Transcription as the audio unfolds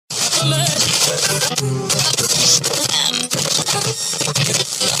To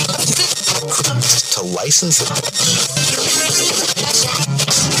license it.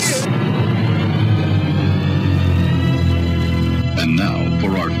 And now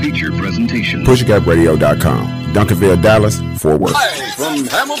for our feature presentation. PushGapRadio.com. Duncanville, Dallas, Fort Worth. Live from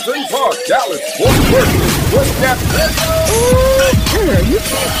Hamilton Park, Dallas, Fort Worth. Push Gap. You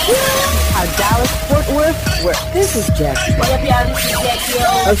can't hear Dallas, Fort Worth, where this is Jackie. What up, y'all? This is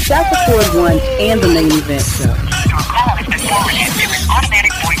Jackie Of Shackleford 1 and the main event show. Your call has been forwarded to an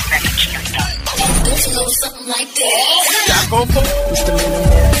automatic voice message system. Something like that.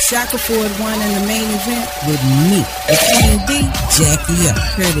 Shackleford 1 and the main event with me, the Queen B, Jackie O.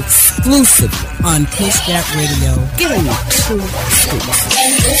 Heard exclusively on Push Gap Radio. Giving you true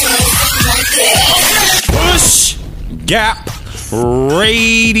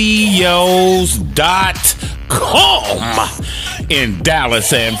PushGapRadios.com in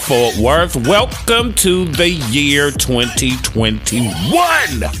Dallas and Fort Worth. Welcome to the year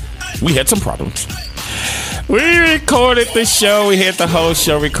 2021. We had some problems. We recorded the show. We had the whole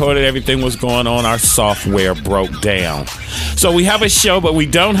show recorded. Everything was going on. Our software broke down. So we have a show, but we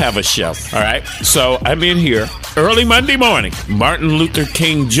don't have a show. All right. So I'm in here early Monday morning. Martin Luther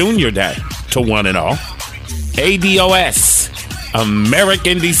King Jr. Day to one and all. ADOS,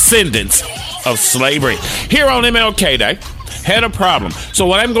 American Descendants of Slavery. Here on MLK Day. Had a problem. So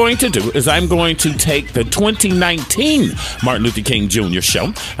what I'm going to do is I'm going to take the 2019 Martin Luther King Jr.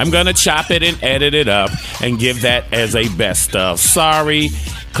 show. I'm going to chop it and edit it up and give that as a best of. Sorry,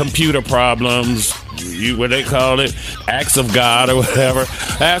 computer problems, what they call it, acts of God or whatever.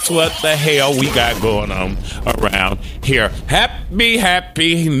 That's what the hell we got going on around here.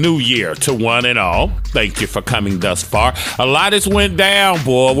 Happy New Year to one and all. Thank you for coming thus far. A lot has went down,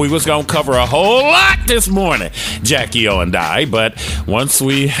 boy. We was going to cover a whole lot this morning, Jackie O and I, but once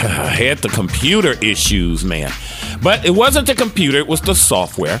we had the computer issues, man. But it wasn't the computer, it was the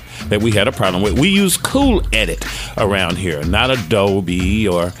software that we had a problem with. We use Cool Edit around here, not Adobe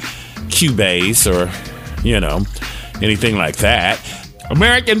or Cubase or, anything like that.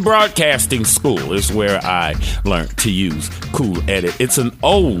 American Broadcasting School is where I learned to use Cool Edit. It's an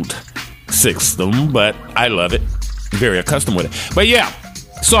old system, but I love it. Very accustomed with it. But yeah,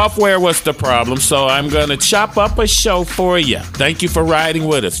 software was the problem, so I'm going to chop up a show for you. Thank you for riding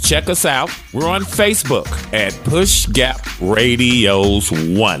with us. Check us out. We're on Facebook at Push Gap Radios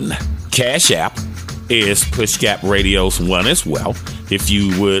 1. Cash App is Push Gap Radios 1 as well. If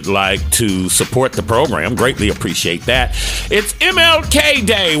you would like to support the program, greatly appreciate that. It's MLK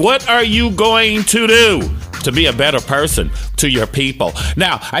Day. What are you going to do to be a better person to your people?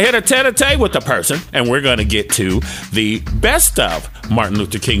 Now, I had a tete-a-tete with the person, and we're going to get to the best of Martin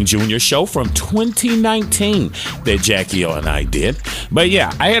Luther King Jr. show from 2019 that Jackie O and I did. But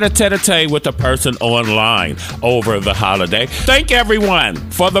yeah, I had a tete-a-tete with the person online over the holiday. Thank everyone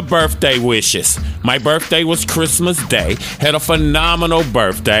for the birthday wishes. My birthday was Christmas Day. Had a phenomenal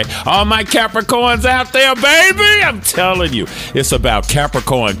birthday. All my Capricorns out there, baby, I'm telling you, it's about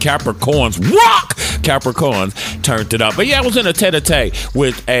Capricorn. Capricorns rock. Capricorns turned it up. But yeah, I was in a tete-a-tete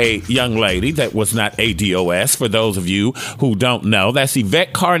with a young lady that was not ADOS. For those of you who don't know, that's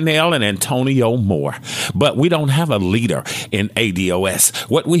Yvette Carnell and Antonio Moore. But we don't have a leader in ADOS.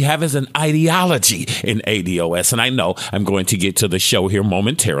 What we have is an ideology in ADOS. And I know I'm going to get to the show here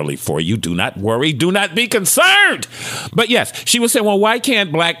momentarily for you. Do not worry. Do not be concerned. But yes, she was saying, well, why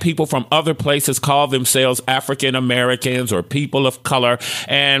can't black people from other places call themselves African Americans or people of color?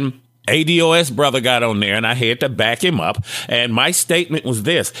 And ADOS brother got on there and I had to back him up. And my statement was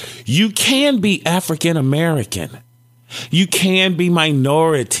this: you can be African American. You can be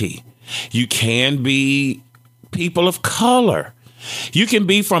minority. You can be people of color. You can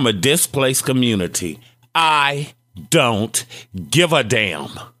be from a displaced community. I don't give a damn.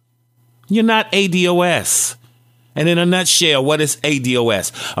 You're not ADOS. And in a nutshell, what is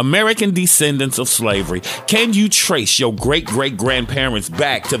ADOS? American Descendants of Slavery. Can you trace your great-great-grandparents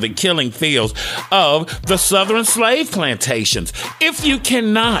back to the killing fields of the southern slave plantations? If you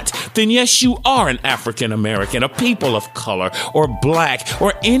cannot, then yes, you are an African American, a people of color, or black,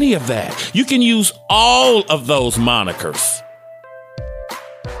 or any of that. You can use all of those monikers.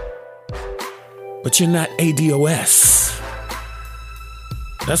 But you're not ADOS.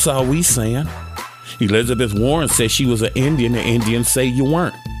 That's all we saying. Elizabeth Warren said she was an Indian. The Indians say you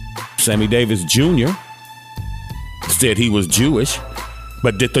weren't. Sammy Davis Jr. said he was Jewish.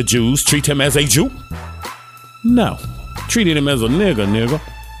 But did the Jews treat him as a Jew? No. Treated him as a nigga.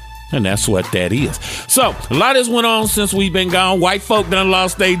 And that's what that is. So, a lot has went on since we've been gone. White folk done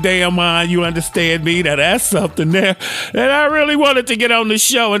lost their damn mind. You understand me? Now, that's something there that I really wanted to get on the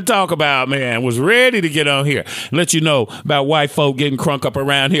show and talk about, man. Was ready to get on here and let you know about white folk getting crunk up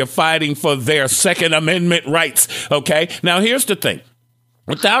around here fighting for their Second Amendment rights, okay? Now, here's the thing.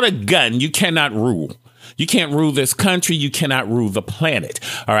 Without a gun, you cannot rule. You can't rule this country. You cannot rule the planet,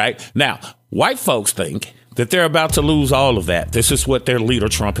 all right? Now, white folks think that they're about to lose all of that. This is what their leader,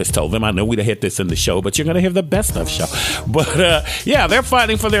 Trump, has told them. I know we'd have hit this in the show, but you're going to hear the best of show. But, yeah, they're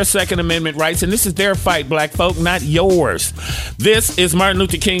fighting for their Second Amendment rights, and this is their fight, black folk, not yours. This is Martin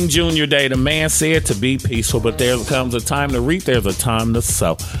Luther King Jr. Day. The man said to be peaceful, but there comes a time to reap, there's a time to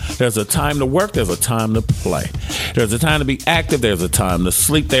sow. There's a time to work, there's a time to play. There's a time to be active, there's a time to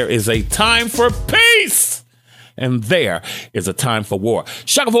sleep. There is a time for peace. And there is a time for war.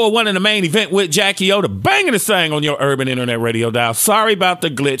 Shaka 401 in the main event with Jackie O, the bangingest thing on your urban internet radio dial. Sorry about the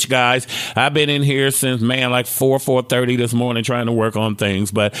glitch, guys. I've been in here since, like 4:30 this morning trying to work on things.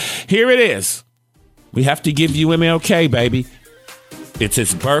 But here it is. We have to give you MLK, baby. It's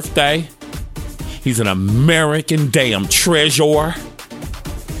his birthday. He's an American damn treasure.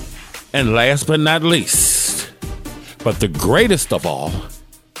 And last but not least, but the greatest of all,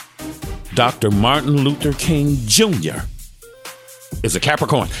 Dr. Martin Luther King Jr. is a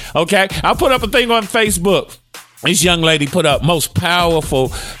Capricorn. Okay, I'll put up a thing on Facebook. This young lady put up most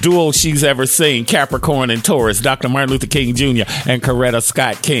powerful duo she's ever seen, Capricorn and Taurus, Dr. Martin Luther King Jr. and Coretta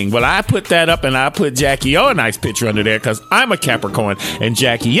Scott King. Well, I put that up and I put Jackie O a nice picture under there because I'm a Capricorn and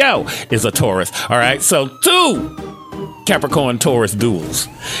Jackie O is a Taurus. All right, so 2 Capricorn Taurus duels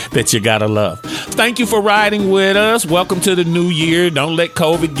that you gotta love. Thank you for riding with us. Welcome to the new year. Don't let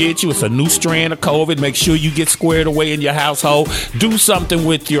COVID get you. It's a new strand of COVID. Make sure you get squared away in your household. Do something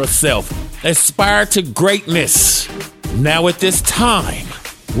with yourself. Aspire to greatness. Now at this time,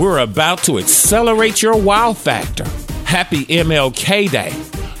 we're about to accelerate your wow factor. Happy MLK Day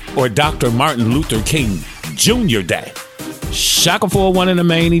or Dr. Martin Luther King Jr. Day. Shaka 401 in the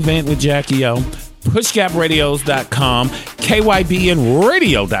main event with Jackie O. PushGapRadios.com,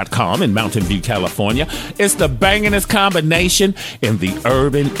 KYBNRadio.com in Mountain View, California. It's the bangingest combination in the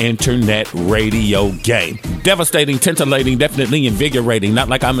urban internet radio game. Devastating, titillating, definitely invigorating. Not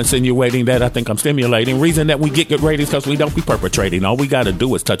like I'm insinuating that I think I'm stimulating. Reason that we get good ratings because we don't be perpetrating. All we got to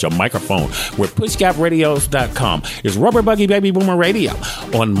do is touch a microphone. Where PushGapRadios.com is Rubber Buggy Baby Boomer Radio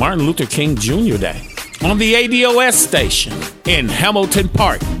on Martin Luther King Jr. Day. On the ADOS station in Hamilton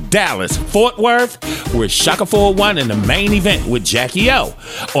Park, Dallas, Fort Worth, we're Shaka 401 in the main event with Jackie O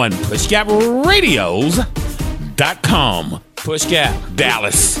on PushGapRadios.com. PushGap,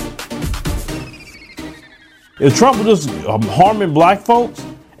 Dallas. If Trump was just harming black folks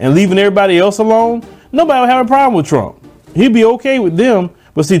and leaving everybody else alone, nobody would have a problem with Trump. He'd be okay with them,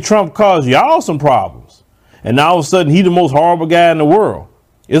 but see, Trump caused y'all some problems. And now all of a sudden, he's the most horrible guy in the world.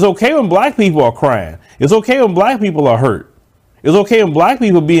 It's okay when black people are crying. It's okay when black people are hurt. It's okay when black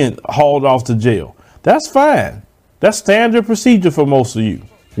people being hauled off to jail. That's fine. That's standard procedure for most of you.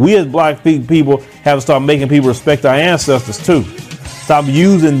 We as black people have to start making people respect our ancestors too. Stop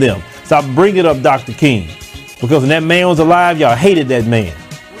using them. Stop bringing up Dr. King. Because when that man was alive, y'all hated that man.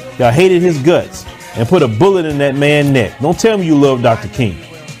 Y'all hated his guts and put a bullet in that man's neck. Don't tell me you love Dr. King.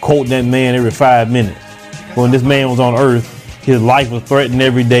 Quoting that man every 5 minutes. When this man was on earth, his life was threatened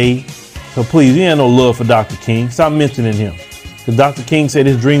every day. So please, you ain't no love for Dr. King. Stop mentioning him. Because Dr. King said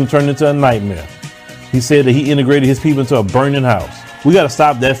his dream turned into a nightmare. He said that he integrated his people into a burning house. We got to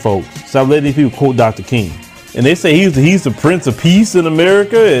stop that, folks. Stop letting these people quote Dr. King. And they say he's the Prince of Peace in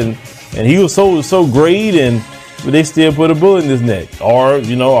America, and he was so great, but they still put a bullet in his neck. Or,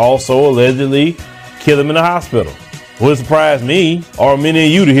 also allegedly kill him in the hospital. Would surprise me, or many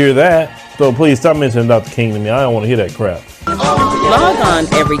of you, to hear that. So please stop mentioning Dr. King to me. I don't want to hear that crap. Log on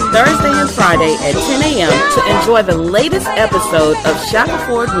every Thursday and Friday at 10 a.m. to enjoy the latest episode of Shaka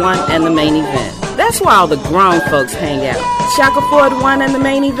 401 and the main event. That's why all the grown folks hang out. Shaka 401 and the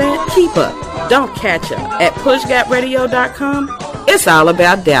main event, keep up. Don't catch up at PushGapRadio.com. It's all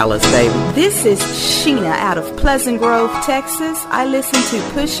about Dallas, baby. This is Sheena out of Pleasant Grove, Texas. I listen to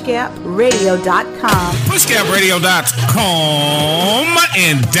PushGapRadio.com. PushGapRadio.com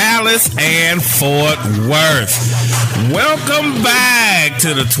in Dallas and Fort Worth. Welcome back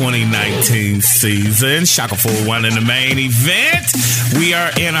to the 2019 season. Shaka 401 in the main event. We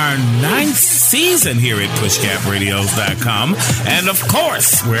are in our 9th season here at PushGapRadios.com. And of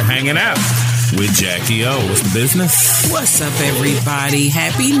course, we're hanging out with Jackie O. What's the business? What's up, everybody?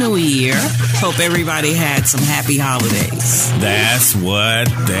 Happy New Year. Hope everybody had some happy holidays. That's what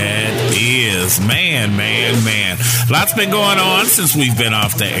that is. Man. Lots been going on since we've been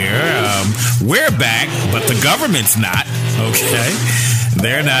off the air. We're back, but the government's not, okay?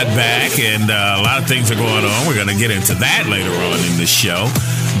 They're not back, and a lot of things are going on. We're going to get into that later on in the show.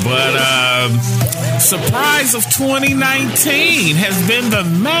 But surprise of 2019 has been The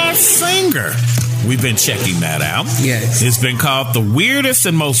Masked Singer. We've been checking that out. Yes. It's been called the weirdest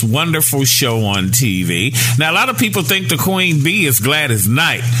and most wonderful show on TV. Now, a lot of people think the Queen Bee is Gladys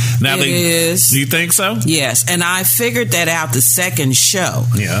Knight. Now, it is. Do you think so? Yes, and I figured that out the second show.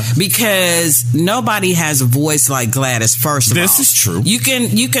 Yeah. Because nobody has a voice like Gladys, first of all. This is true. You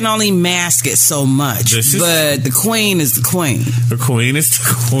can only mask it so much. But the Queen is the Queen. The Queen is the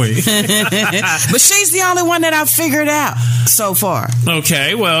Queen. But she's the only one that I've figured out so far.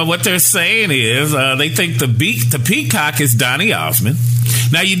 Okay, well, what they're saying is they think the peacock is Donny Osmond.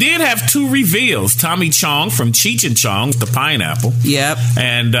 Now, you did have two reveals. Tommy Chong from Cheech and Chong, the pineapple. Yep.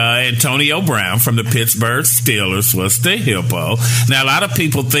 And Antonio Brown from the Pittsburgh Steelers was the hippo. Now, a lot of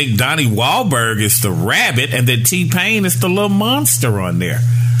people think Donnie Wahlberg is the rabbit and that T-Pain is the little monster on there.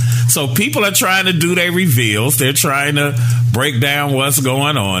 So people are trying to do their reveals. They're trying to break down what's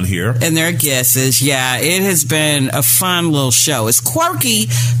going on here. And their guesses. Yeah, it has been a fun little show. It's quirky,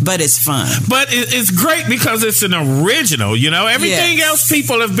 but it's fun. But it's great because it's an original, you know. Everything else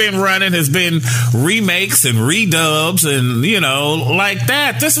people have been running has been remakes and redubs and, you know, like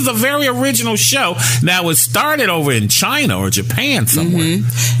that. This is a very original show. Now, it started over in China or Japan somewhere,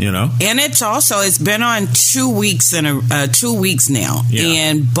 you know. And it's been on 2 weeks 2 weeks now. Yeah.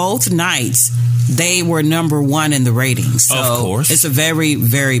 And both nights they were number one in the ratings. So of course. It's a very,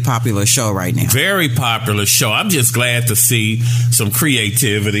 very popular show right now. Very popular show. I'm just glad to see some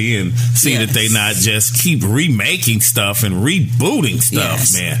creativity and see that they not just keep remaking stuff and rebooting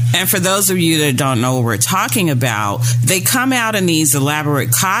stuff, man. And for those of you that don't know what we're talking about, they come out in these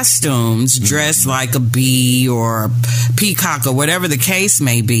elaborate costumes, dressed like a bee or a peacock or whatever the case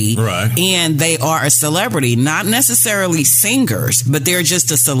may be. Right. And they are a celebrity, not necessarily singers, but they're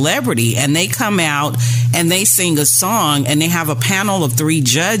just a celebrity. And they come out and they sing a song, and they have a panel of 3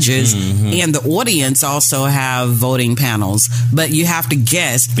 judges, and the audience also have voting panels. But you have to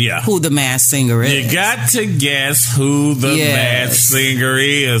guess who the Masked Singer is. You got to guess who the Masked Singer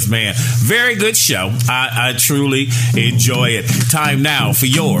is, man. Very good show. I truly enjoy it. Time now for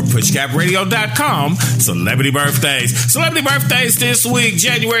your PushGapRadio.com Celebrity Birthdays. Celebrity birthdays this week,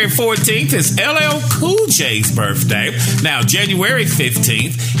 January 14th is LL Cool J's birthday. Now, January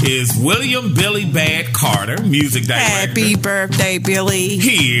 15th is William Billy Bad Carter, music director. Happy birthday, Billy.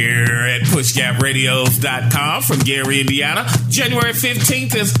 Here at PushGapRadios.com from Gary, Indiana. January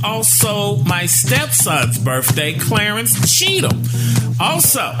 15th is also my stepson's birthday, Clarence Cheatham.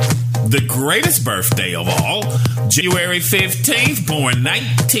 Also, the greatest birthday of all, January 15th, born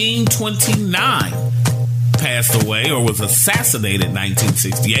 1929. Passed away or was assassinated in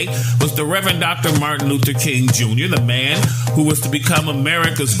 1968 was the Reverend Dr. Martin Luther King Jr., the man who was to become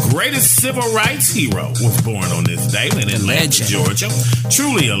America's greatest civil rights hero, was born on this day in Atlanta, Georgia.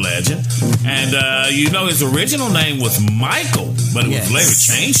 Truly a legend. And, his original name was Michael, but it was later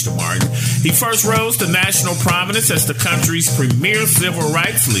changed to Martin. He first rose to national prominence as the country's premier civil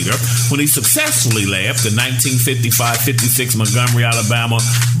rights leader when he successfully led the 1955-56 Montgomery, Alabama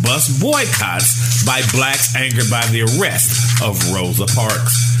bus boycotts by blacks angered by the arrest of Rosa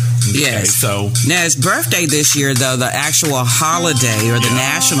Parks. Okay, so now his birthday this year, though, the actual holiday or the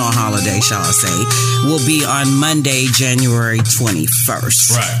national holiday, shall I say, will be on Monday, January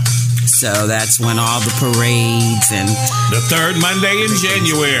 21st. Right. So that's when all the parades and the third Monday in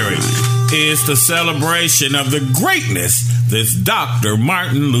January is the celebration of the greatness that's Dr.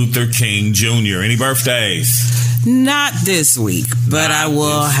 Martin Luther King Jr. Any birthdays? Not this week, but I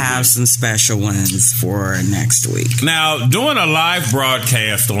will have some special ones for next week. Now, doing a live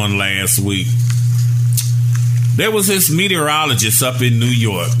broadcast on last week, there was this meteorologist up in New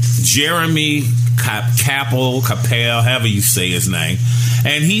York, Jeremy Capel, however you say his name.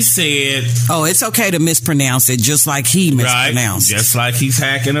 And he said... Oh, it's okay to mispronounce it, just like he mispronounced. Right, just like he's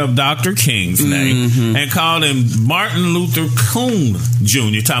hacking up Dr. King's name. And called him Martin Luther King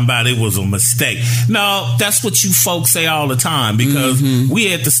Jr., talking about it was a mistake. No, that's what you folks say all the time, because we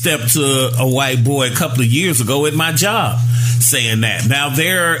had to step to a white boy a couple of years ago at my job saying that. Now,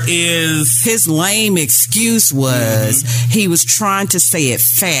 there is... His lame excuse was he was trying to say it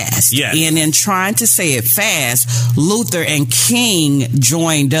fast. Yes. And in trying trying to say it fast, Luther and King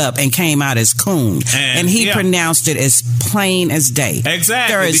joined up and came out as Coon. And he pronounced it as plain as day.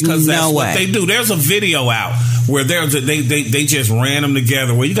 Exactly. There is because that's no way. what they do. There's a video out where they just ran them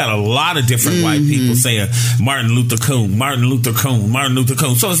together where you got a lot of different white people saying Martin Luther Coon, Martin Luther Coon, Martin Luther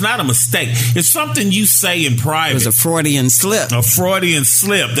Coon. So it's not a mistake. It's something you say in private. It was a Freudian slip. A Freudian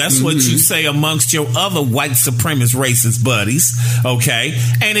slip. That's what you say amongst your other white supremacist racist buddies. Okay?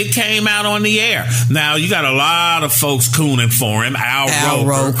 And it came out on the air. Now, you got a lot of folks cooning for him. Al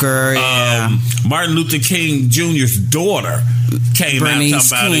Roker. Martin Luther King Jr.'s daughter came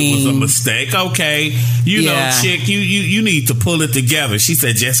Bernice out talking about it was a mistake. Okay, you know, chick, you need to pull it together. She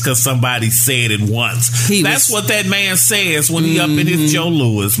said just because somebody said it once. That's what that man says when he up in his Joe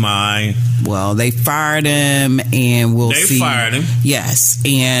Louis mind. Well, they fired him, and they fired him. Yes,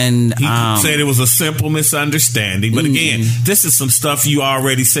 and he said it was a simple misunderstanding. But again, this is some stuff you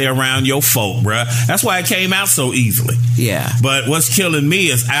already say around your folk, bruh. That's why it came out so easily. Yeah. But what's killing me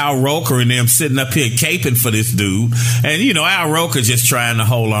is Al Roker and them sitting up here caping for this dude, and you know Al Roker just trying to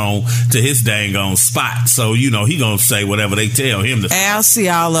hold on to his dang on spot. So you know he gonna say whatever they tell him to say. Al see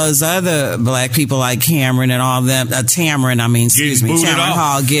all those other black people like Cameron and all them. Cameron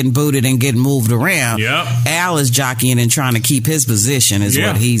Hall getting booted and getting moved around. Yep. Al is jockeying and trying to keep his position is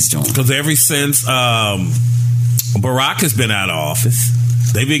what he's doing. Because ever since Barack has been out of office,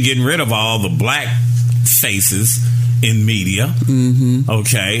 they've been getting rid of all the black faces in media.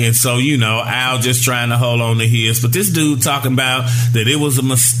 Okay, and so you know Al just trying to hold on to his, but this dude talking about that it was a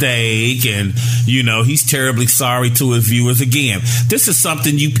mistake, and you know he's terribly sorry to his viewers. Again, this is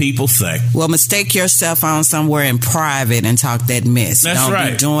something you people say. Well, mistake yourself on somewhere in private and talk that mess.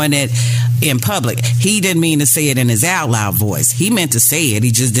 Don't be doing it in public. He didn't mean to say it in his out loud voice. He meant to say it. He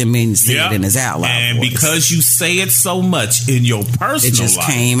just didn't mean to say it in his out loud and voice. Because you say it so much in your personal it just life,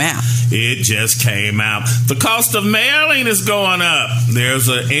 came out. It just came out. The cost of mailing is going up. There's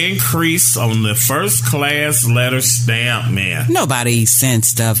an increase on the first class letter stamp, man. Nobody sends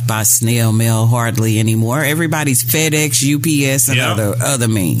stuff by snail mail hardly anymore. Everybody's FedEx, UPS, and other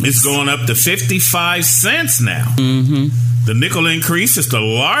means. It's going up to 55 cents now. The nickel increase is the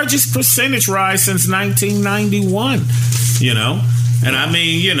largest percentage rise since 1991. You know? And I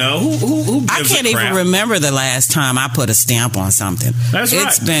mean, you know, who gives I can't a crap? even remember the last time I put a stamp on something. That's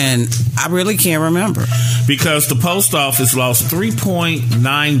right. I really can't remember. Because the post office lost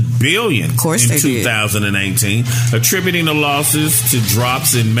 $3.9 billion in 2018, attributing the losses to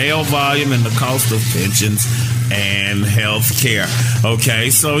drops in mail volume and the cost of pensions and health care. Okay,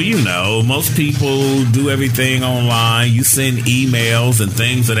 so you know, most people do everything online. You send emails and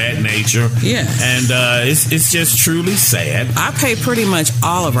things of that nature. Yeah. And it's just truly sad. I pay pretty much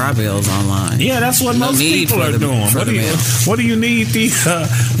all of our bills online. Yeah, that's what most people are doing. What do you need?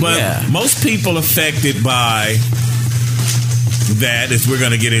 Most people affected by that, as we're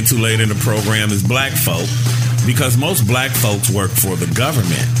going to get into later in the program, is black folk. Because most black folks work for the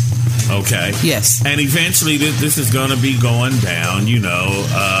government. Okay. Yes. And eventually this is going to be going down. You know,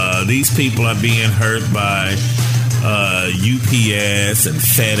 these people are being hurt by UPS and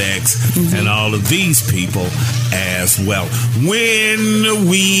FedEx and all of these people as well. When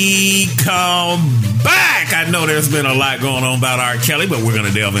we come back, I know there's been a lot going on about R. Kelly, but we're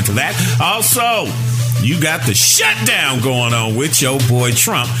going to delve into that. Also, you got the shutdown going on with your boy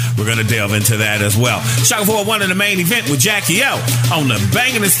Trump. We're going to delve into that as well. Shaka 401 in the main event with Jackie O on the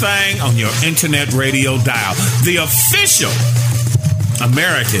Banging Thing on your internet radio dial. The official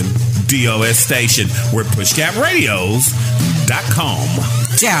American DOS station. We're PushGapRadios.com.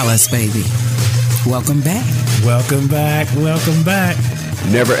 Dallas, baby. Welcome back. Welcome back. Welcome back.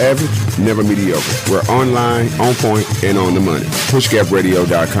 Never average, never mediocre. We're online, on point, and on the money.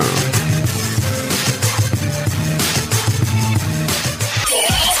 PushGapRadio.com.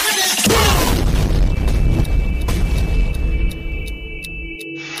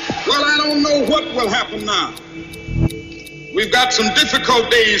 What will happen now? We've got some difficult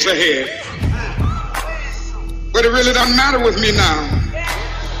days ahead, but it really doesn't matter with me now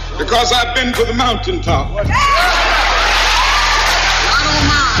because I've been to the mountaintop. I don't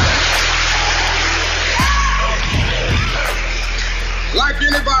mind. Like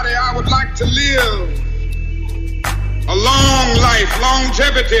anybody, I would like to live a long life.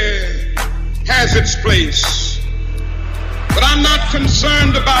 Longevity has its place, but I'm not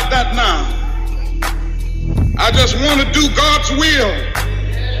concerned about that now. I just want to do God's will.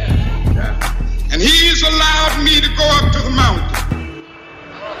 And He's allowed me to go up to the mountain.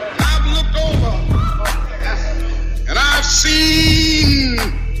 I've looked over and I've seen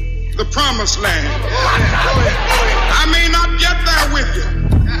the promised land. I may not get there with you,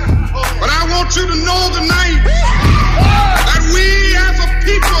 but I want you to know tonight that we as a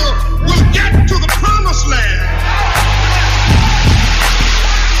people will get to the promised land.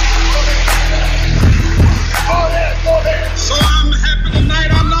 So I'm happy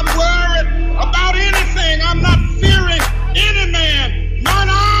tonight. I'm not worried about anything. I'm not fearing any man. Mine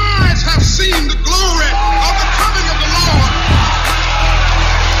eyes have seen the glory of the coming of the Lord.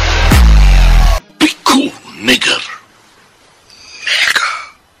 Be cool, nigger.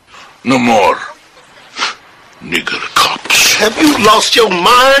 No more nigger cops. Have you lost your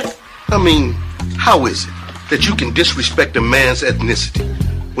mind? I mean, how is it that you can disrespect a man's ethnicity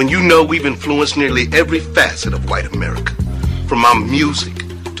when you know we've influenced nearly every facet of white America? From our music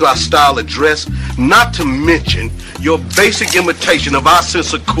to our style of dress, not to mention your basic imitation of our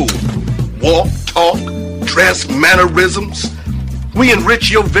sense of cool. Walk, talk, dress, mannerisms. We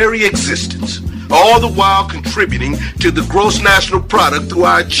enrich your very existence, all the while contributing to the gross national product through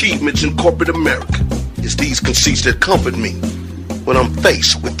our achievements in corporate America. It's these conceits that comfort me when I'm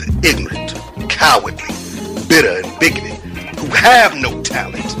faced with the ignorant, cowardly, bitter, and bigoted who have no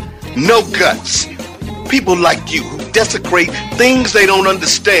talent, no guts. People like you who desecrate things they don't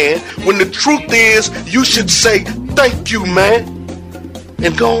understand when the truth is you should say, thank you, man,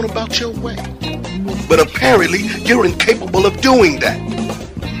 and go on about your way. But apparently you're incapable of doing that.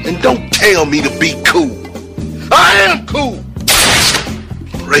 And don't tell me to be cool. I am cool.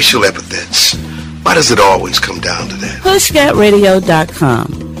 Racial epithets. Why does it always come down to that?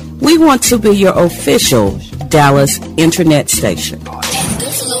 PushGatRadio.com. We want to be your official Dallas internet station.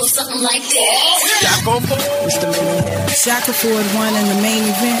 Something like that. Shaka Ford 1 in the main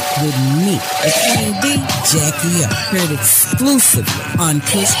event with me, the Queen D, Jackie up. Heard exclusively on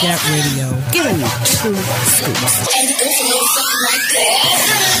Push Gap Radio. Giving you true scoops.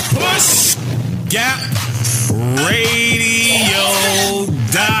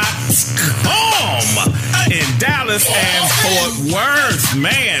 PushGapRadio.com in Dallas and Fort Worth.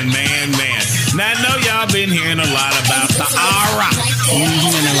 Man. Now, I know y'all been hearing a lot about the ARA.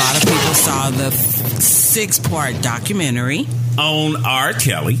 And a lot of people saw the 6-part documentary on R.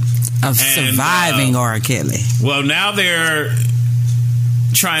 Kelly. Of surviving R. Kelly. Well, now they're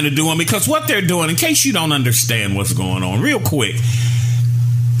trying to do them because what they're doing, in case you don't understand what's going on, real quick,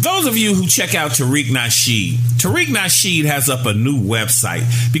 those of you who check out Tariq Nasheed has up a new website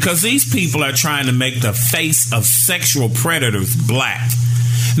because these people are trying to make the face of sexual predators black.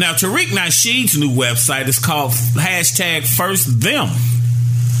 Now, Tariq Nasheed's new website is called #FirstThem.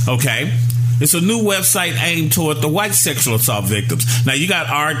 Okay? It's a new website aimed toward the white sexual assault victims. Now, you got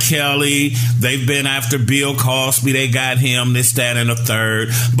R. Kelly. They've been after Bill Cosby. They got him, this, that, and the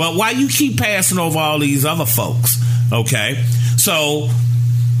third. But why you keep passing over all these other folks? Okay? So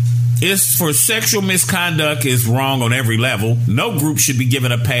it's for sexual misconduct is wrong on every level. No group should be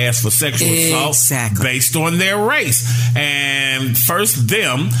given a pass for sexual assault based on their race. And First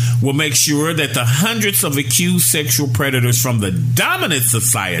Them will make sure that the hundreds of accused sexual predators from the dominant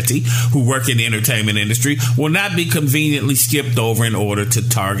society who work in the entertainment industry will not be conveniently skipped over in order to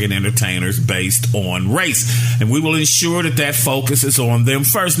target entertainers based on race. And we will ensure that that focus is on them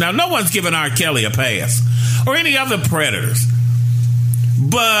first. Now, no one's giving R. Kelly a pass or any other predators.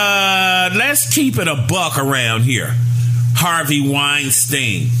 But let's keep it a buck around here. Harvey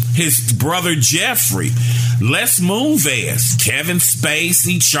Weinstein, his brother Jeffrey, Les Moonves, Kevin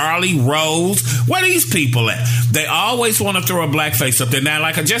Spacey, Charlie Rose. Where are these people at? They always want to throw a blackface up there. Now,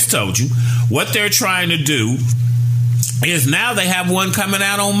 like I just told you, what they're trying to do is now they have one coming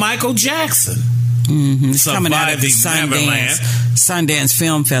out on Michael Jackson. Mm-hmm. It's coming out at the Sundance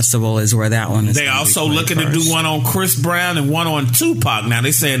Film Festival is where that one is. They also looking to do one on Chris Brown and one on Tupac. Now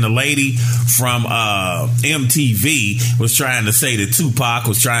they're saying the lady from MTV was trying to say that Tupac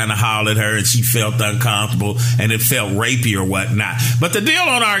was trying to holler at her and she felt uncomfortable and it felt rapey or whatnot. But the deal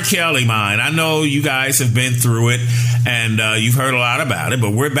on R. Kelly, I know you guys have been through it and you've heard a lot about it,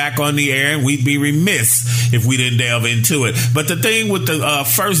 but we're back on the air and we'd be remiss if we didn't delve into it. But the thing with the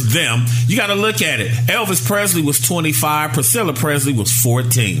First Them, you got to look at it. Elvis Presley was 25. Priscilla Presley was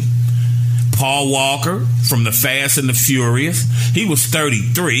 14. Paul Walker from the Fast and the Furious, he was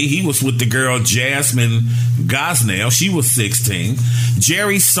 33. He was with the girl Jasmine Gosnell. She was 16.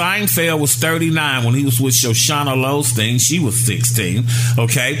 Jerry Seinfeld was 39 when he was with Shoshana Lowenstein. She was 16.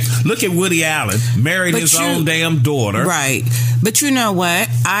 Okay? Look at Woody Allen. Married his own damn daughter. Right. But you know what?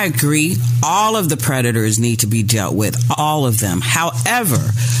 I agree. All of the predators need to be dealt with. All of them. However,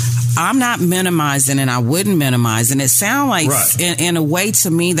 I'm not minimizing, and I wouldn't minimize. And it sounds like, in a way,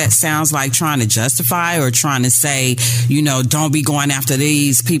 to me, that sounds like trying to justify or trying to say, don't be going after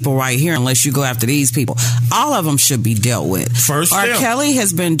these people right here unless you go after these people. All of them should be dealt with. First, R. Kelly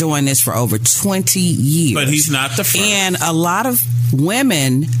has been doing this for over 20 years. But he's not the first. And a lot of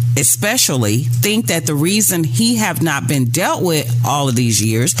women especially think that the reason he have not been dealt with all of these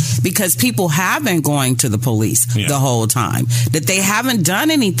years because people have been going to the police the whole time, that they haven't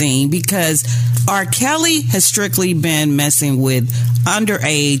done anything because R. Kelly has strictly been messing with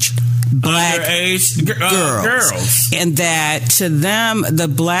underage black girls, and that to them the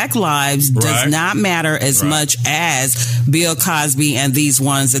black lives does not matter as much as Bill Cosby and these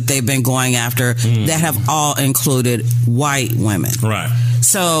ones that they've been going after that have all included white women.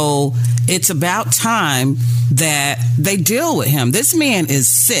 So it's about time that they deal with him. This man is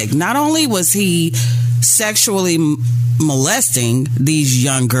sick. Not only was he sexually molesting these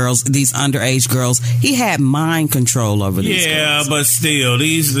young girls, these underage girls, he had mind control over these girls. But still,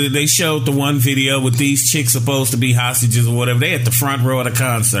 they showed the one video with these chicks supposed to be hostages or whatever. They at the front row of the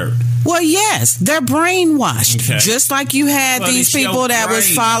concert. Well, yes, they're brainwashed. Just like you had these people that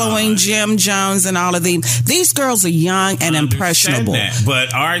was following Jim Jones and all of these. These girls are young and impressionable.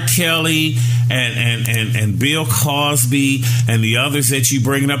 But R. Kelly and Bill Cosby and the others that you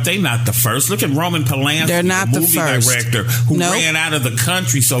bringing up, they not the first. Look at Roman Polanski, they're not the first director who ran out of the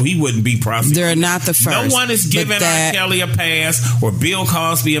country so he wouldn't be prosecuted. They're not the first. No one is giving R. Kelly a pass or Bill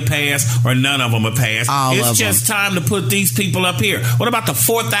Cosby a pass or none of them a pass. It's just time to put these people up here. What about the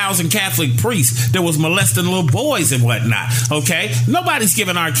 4,000 Catholic priests that was molesting little boys and whatnot? Okay? Nobody's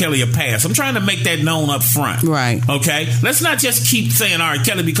giving R. Kelly a pass. I'm trying to make that known up front. Right. Okay? Let's not just keep saying R.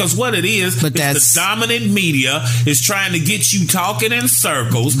 Kelly because what it is the dominant media is trying to get you talking in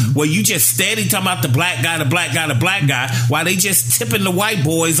circles where you just steady talking about the black guy, the black guy, the black guy, while they just tipping the white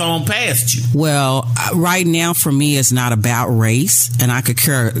boys on past you. Well, right now for me it's not about race, and I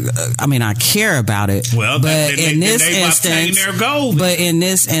care about it. Well, but in this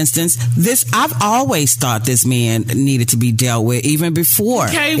instance, I've always thought this man needed to be dealt with even before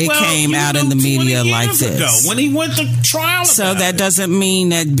it came out in the media like this. When he went to trial. So that doesn't mean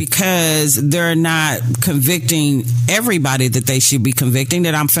that because they're not convicting everybody that they should be convicting,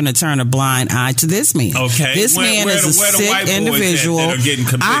 that I'm finna turn a blind eye to this man. Okay. This man is a sick individual. That are getting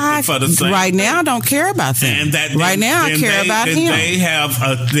convicted for the same right now I don't care about them. Right now I care about him.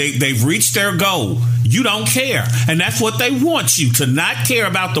 They've reached their goal. You don't care. And that's what they want you to not care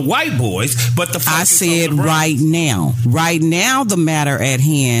about the white boys, but the focus I said right now. Right now, the matter at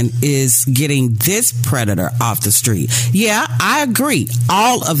hand is getting this predator off the street. Yeah, I agree.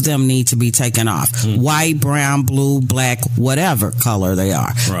 All of them need to be taken off. White, brown, blue, black, whatever color they are.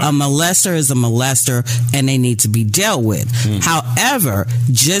 A molester is a molester, and they need to be dealt with. However,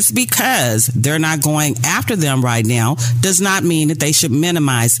 just because they're not going after them right now does not mean that they should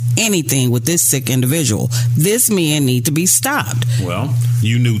minimize anything with this sick individual. This man need to be stopped. Well,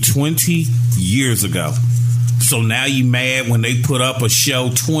 you knew 20 years ago. So now you mad when they put up a show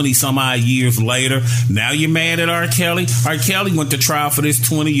 20 some odd years later. Now you're mad at R. Kelly. R. Kelly went to trial for this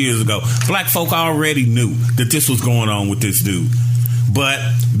 20 years ago. Black folk already knew that this was going on with this dude. But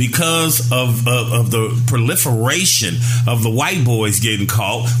because of the proliferation of the white boys getting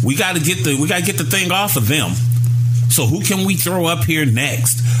caught, we got to get the thing off of them. So who can we throw up here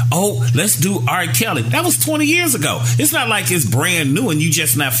next? Oh, let's do R. Kelly. That was 20 years ago. It's not like it's brand new and you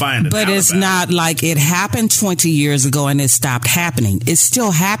just not finding it. But it's not like it happened 20 years ago and it stopped happening. It's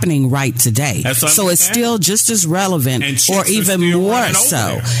still happening right today. So it's still just as relevant or even more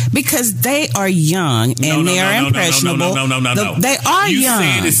so because they are young and they are impressionable. No. They are young. You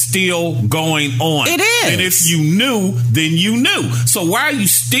said it's still going on. It is. And if you knew, then you knew. So why are you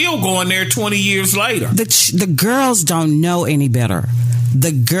still going there 20 years later? The girls don't know any better.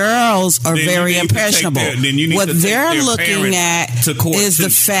 The girls are very impressionable. What they're looking at is the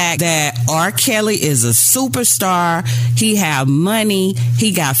fact that R. Kelly is a superstar. He have money.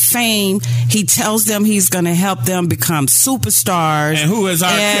 He got fame. He tells them he's going to help them become superstars. And who has R.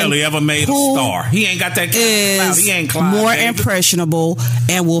 Kelly ever made a star? He ain't got that kind of clout. He ain't Clyde more David. Impressionable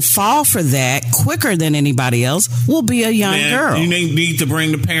and will fall for that quicker than anybody else will be a young girl. You need to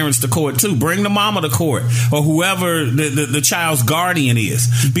bring the parents to court too. Bring the mama to court or whoever the child's guardian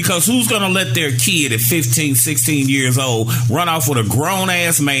is. Because who's going to let their kid at 15, 16 years old run off with a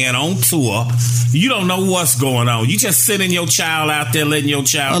grown-ass man on tour? You don't know what's going on. You just sending your child out there, letting your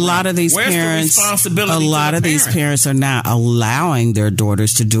child. A lot of these parents, these parents are not allowing their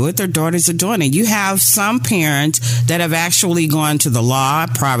daughters to do it. Their daughters are doing it. You have some parents that have actually gone to the law,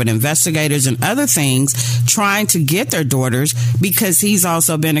 private investigators, and other things, trying to get their daughters, because he's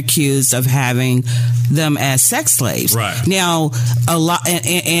also been accused of having them as sex slaves. Right. Now, a lot,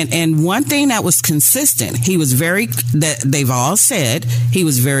 and one thing that was consistent, he was that they've all said, he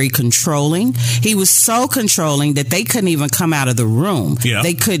was very controlling. He was so controlling that they couldn't even come out of the room. Yeah.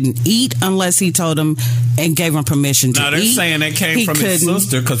 They couldn't eat unless he told them and gave them permission to eat. Now, they're saying that came from his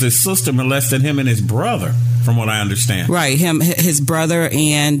sister, because his sister molested him and his brother, from what I understand. Right. His brother,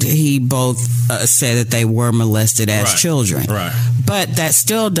 and he both said that they were molested as children. Right. But that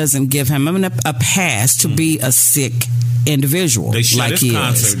still doesn't give him a pass to be a sick individual. They shut like his he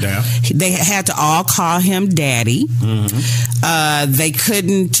concert is. down. They had to all call him daddy. Mm-hmm. They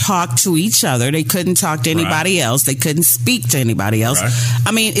couldn't talk to each other. They couldn't talk to anybody else. They couldn't speak to anybody else. Right.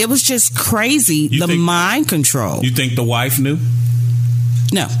 I mean, it was just crazy. Mind control. You think the wife knew?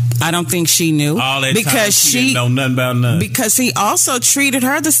 No, I don't think she knew. All that because time she didn't know nothing about nothing. Because he also treated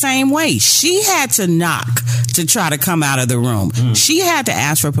her the same way. She had to knock to try to come out of the room. She had to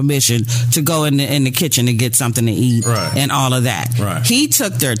ask for permission to go in the kitchen to get something to eat and all of that. Right. He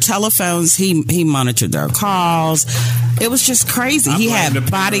took their telephones. He monitored their calls. It was just crazy. He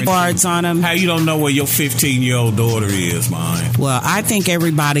had bodyguards on him. How you don't know where your 15-year-old daughter is, man? Well, I think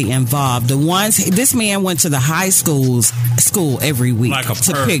everybody involved. This man went to the high school every week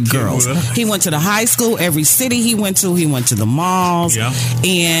to pick girls. He went to the high school, every city he went to the malls,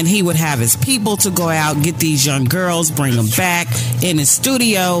 and he would have his people to go out, get these young girls, bring them back in his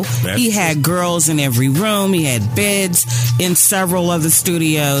studio. He had girls in every room. He had beds in several of the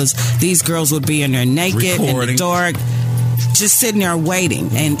studios. These girls would be in there naked in the dark, just sitting there waiting,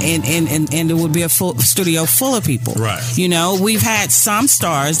 and it would be a full studio full of people. Right. You know, we've had some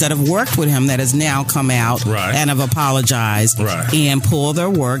stars that have worked with him that has now come out and have apologized and pulled their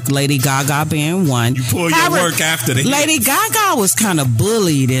work. Lady Gaga being one. You pull your work after the Lady Gaga was kind of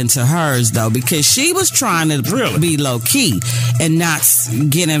bullied into hers, though, because she was trying to be low key and not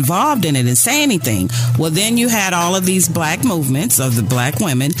get involved in it and say anything. Well, then you had all of these black movements of the black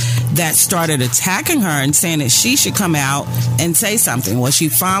women that started attacking her and saying that she should come out and say something. Well, she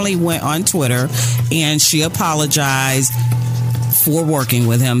finally went on Twitter and she apologized for working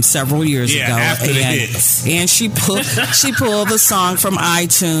with him several years ago. After the hits. And she pulled the song from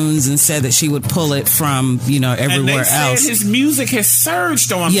iTunes and said that she would pull it from, everywhere else. His music has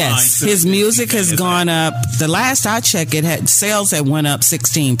surged online. Yes, his music has gone up. The last I checked, sales had went up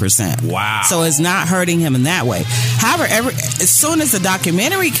 16%. Wow. So it's not hurting him in that way. However, as soon as the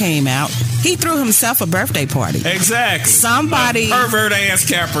documentary came out, he threw himself a birthday party. Exactly. Somebody. Pervert ass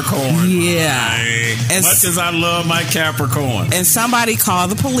Capricorn. Yeah. As much as I love my Capricorn. And somebody called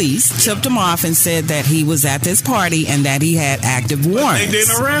the police, tipped him off, and said that he was at this party and that he had active warrants. They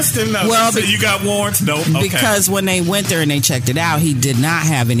didn't arrest him, though. Well, you got warrants? Nope. Okay. Because when they went there and they checked it out, he did not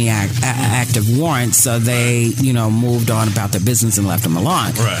have any active warrants, so they, moved on about their business and left him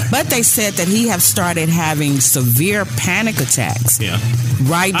alone. Right. But they said that he have started having severe panic attacks. Yeah.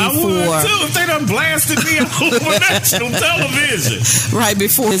 Right before. I would too if they done blasted me on national television. Right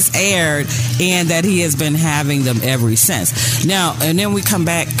before it's aired, and that he has been having them ever since. Now, and then we come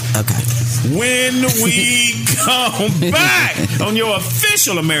back. Okay. When we come back on your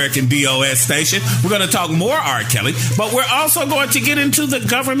official American DOS station, we're going to talk more R. Kelly, but we're also going to get into the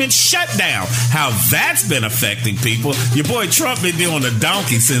government shutdown, how that's been affecting people. Your boy Trump been doing the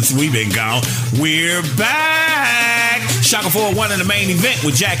donkey since we've been gone. We're back. Shaka 401 in the main event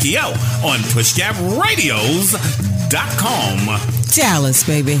with Jackie O on PushGapRadios.com. Dallas,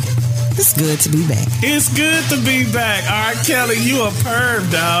 baby. It's good to be back. It's good to be back. R. Kelly, you a perv,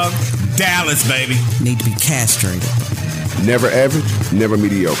 dog. Dallas, baby. Need to be castrated. Never average, never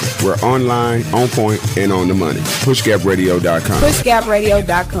mediocre. We're online, on point, and on the money. PushGapRadio.com.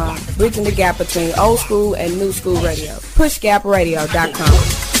 PushGapRadio.com. Bridging the gap between old school and new school radio. PushGapRadio.com.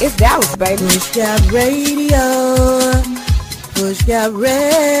 It's Dallas, baby. Push Gap Radio. Push Gap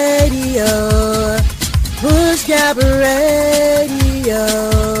Radio. Push Gap Radio.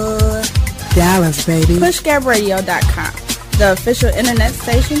 Dallas, baby. PushGapRadio.com. The official internet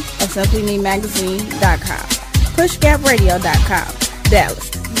station of SimplyMeMagazine.com. PushGapRadio.com. Dallas,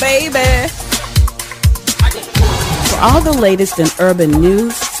 baby. For all the latest in urban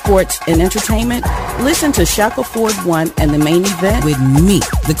news, sports, and entertainment, Listen to Shackleford 1 and the main event with me,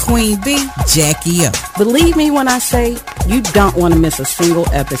 the Queen Bee, Jackie O. Believe me when I say you don't want to miss a single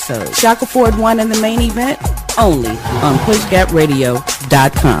episode. Shackleford 1 and the main event, only on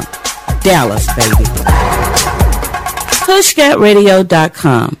PushGapRadio.com. Dallas, baby.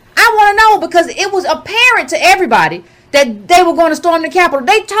 PushGapRadio.com. I want to know because it was apparent to everybody that they were going to storm the Capitol.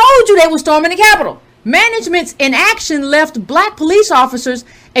 They told you they were storming the Capitol. Management's inaction left black police officers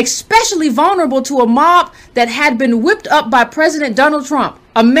especially vulnerable to a mob that had been whipped up by President Donald Trump,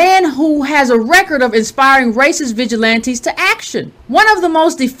 a man who has a record of inspiring racist vigilantes to action. One of the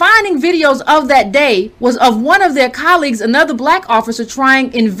most defining videos of that day was of one of their colleagues, another black officer,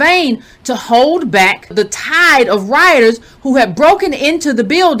 trying in vain to hold back the tide of rioters who had broken into the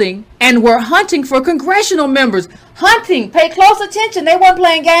building and were hunting for congressional members. Hunting. Pay close attention. They weren't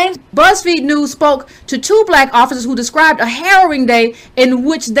playing games. BuzzFeed News spoke to two black officers who described a harrowing day in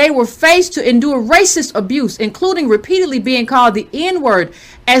which they were faced to endure racist abuse, including repeatedly being called the N-word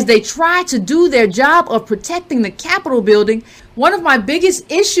as they tried to do their job of protecting the Capitol building. One of my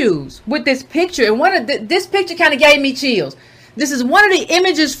biggest issues with this picture, and this picture kind of gave me chills. This is one of the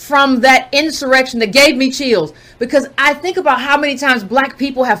images from that insurrection that gave me chills, because I think about how many times black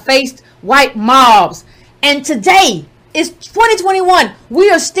people have faced white mobs. And today, it's 2021.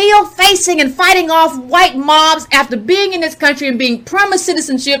 We are still facing and fighting off white mobs after being in this country and being promised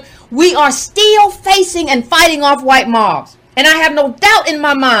citizenship. We are still facing and fighting off white mobs. And I have no doubt in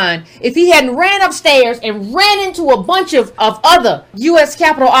my mind, if he hadn't ran upstairs and ran into a bunch of other U.S.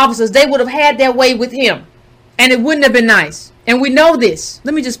 Capitol officers, they would have had their way with him. And it wouldn't have been nice. And we know this.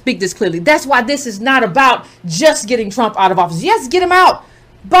 Let me just speak this clearly. That's why this is not about just getting Trump out of office. Yes, get him out.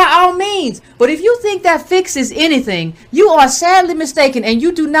 By all means. But if you think that fixes anything, you are sadly mistaken and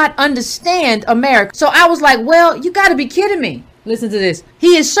you do not understand America. So I was like, well, you got to be kidding me. Listen to this.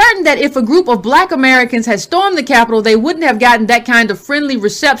 He is certain that if a group of black Americans had stormed the Capitol, they wouldn't have gotten that kind of friendly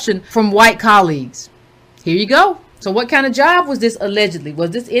reception from white colleagues. Here you go. So what kind of job was this allegedly?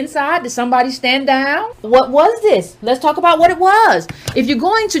 Was this inside? Did somebody stand down? What was this? Let's talk about what it was. If you're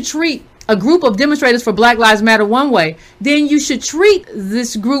going to treat a group of demonstrators for Black Lives Matter one way, then you should treat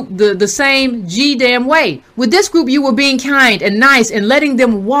this group the same damn way. With this group, you were being kind and nice and letting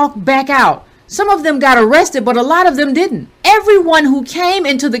them walk back out. Some of them got arrested, but a lot of them didn't. Everyone who came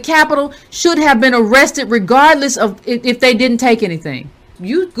into the Capitol should have been arrested regardless of if they didn't take anything.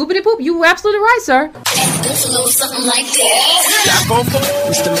 You goopity poop, you were absolutely right, sir. Something like that.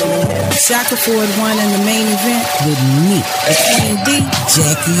 Shackleford 1 in the main event with me, the Queen Bee,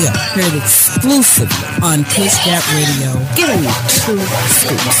 Jackie O. Heard exclusively on Push Gap Radio. Give me 2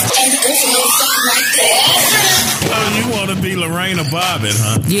 scoops. Oh, you want to be Lorena Bobbitt,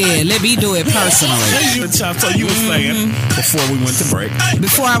 huh? Yeah, let me do it personally. So you were saying before we went to break.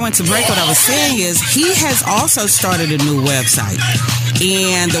 Before I went to break, what I was saying is he has also started a new website.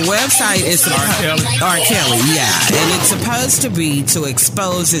 And the website is R. Kelly, yeah. And it's supposed to be to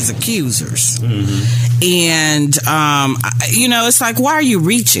expose his accusers. Mm-hmm. And, it's like, why are you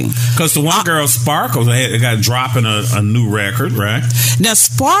reaching? Because the one girl, Sparkle, got dropping a new record, right? Now,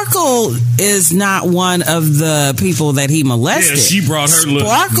 Sparkle is not one of the people that he molested. Yeah, she brought her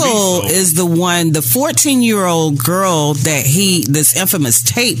Sparkle is the one, the 14-year-old girl that this infamous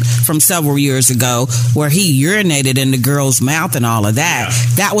tape from several years ago where he urinated in the girl's mouth and all of that. Yeah.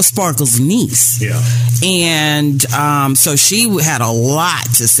 That was Sparkle's niece. Yeah. And so she had a lot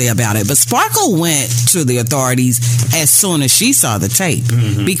to say about it. But Sparkle went to the authorities as soon as she saw the tape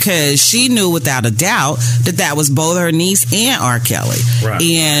because she knew without a doubt that was both her niece and R. Kelly. Right.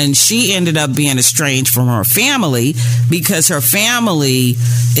 And she ended up being estranged from her family because her family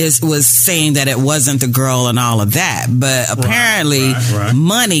was saying that it wasn't the girl and all of that. But apparently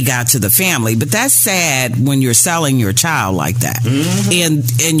money got to the family. But that's sad when you're selling your child like that.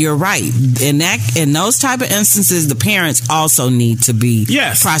 And you're right. In those type of instances, the parents also need to be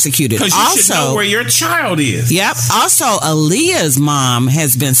prosecuted. Because you should know where your child is. Yep. Also, Aaliyah's mom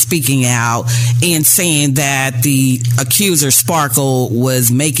has been speaking out and saying that the accuser Sparkle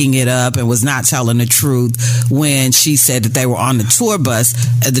was making it up and was not telling the truth when she said that they were on the tour bus.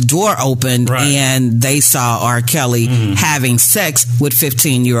 The door opened and they saw R. Kelly having sex with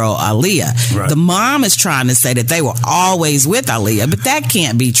 15-year-old Aaliyah. Right. The mom is trying to say that they were always with Aaliyah. media, but that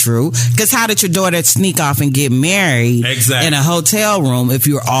can't be true. Because how did your daughter sneak off and get married in a hotel room if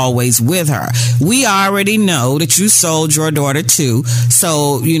you're always with her? We already know that you sold your daughter too.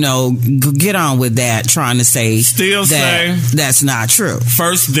 So, get on with that, trying to say that's not true.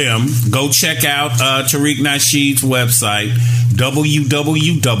 First them, go check out Tariq Nasheed's website,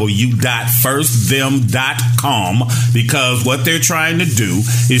 www.firstthem.com, because what they're trying to do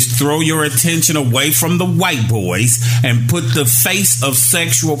is throw your attention away from the white boys and put the face of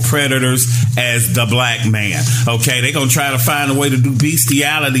sexual predators as the black man. Okay, they're going to try to find a way to do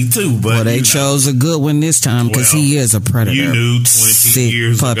bestiality too. But they chose a good one this time because he is a predator. You knew 20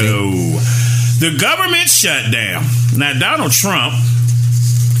 years ago. The government shut down. Now, Donald Trump,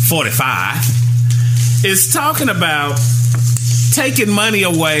 45, is talking about taking money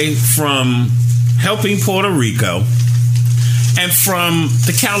away from helping Puerto Rico and from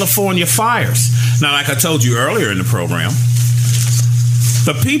the California fires. Now, like I told you earlier in the program,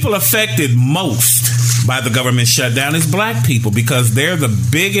 the people affected most by the government shutdown is black people because they're the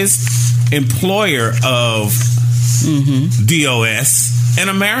biggest employer of DOS in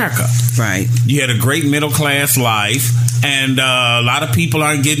America. Right. You had a great middle class life, and a lot of people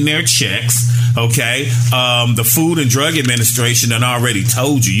aren't getting their checks. Okay, the Food and Drug Administration done already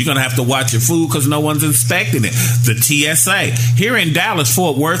told you you're gonna have to watch your food because no one's inspecting it. The TSA here in Dallas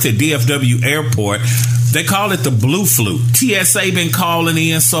Fort Worth at DFW Airport, they call it the blue flu. TSA been calling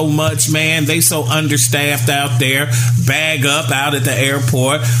in so much, man. They so understaffed out there. Bag up out at the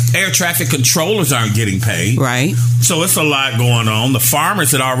airport. Air traffic controllers aren't getting paid. Right. So it's a lot going on. The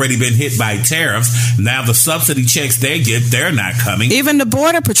farmers had already been hit by tariffs. Now the subsidy checks they get, they're not coming. Even the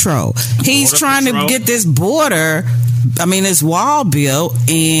Border Patrol. He's trying to get this this wall built,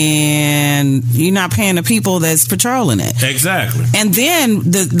 and you're not paying the people that's patrolling it. Exactly. And then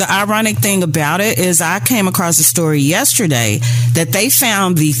the ironic thing about it is I came across a story yesterday that they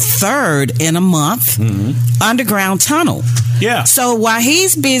found the third in a month underground tunnel. Yeah. So while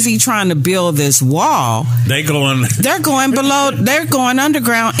he's busy trying to build this wall, they're going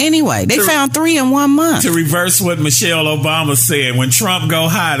underground anyway. They found 3 in 1 month. To reverse what Michelle Obama said, when Trump go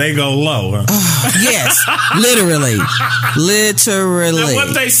high, they go low. Yes, literally. Now,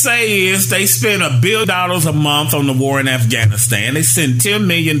 what they say is they spend $1 billion a month on the war in Afghanistan. They send $10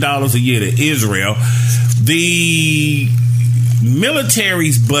 million a year to Israel. The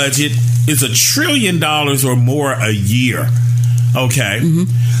military's budget is $1 trillion or more a year. Okay.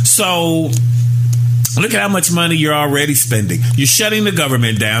 So look at how much money you're already spending. You're shutting the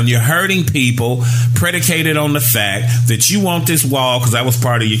government down. You're hurting people predicated on the fact that you want this wall because that was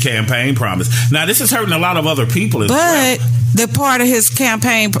part of your campaign promise. Now, this is hurting a lot of other people as well. The part of his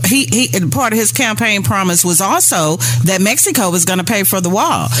campaign, part of his campaign promise was also that Mexico was going to pay for the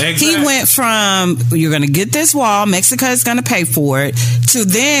wall. Exactly. He went from you're going to get this wall, Mexico is going to pay for it, to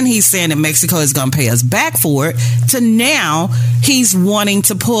then he's saying that Mexico is going to pay us back for it, to now he's wanting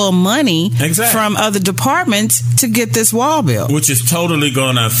to pull money from other departments to get this wall built, which is totally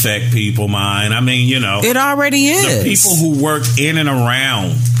going to affect people, man. I mean, it already is. The people who work in and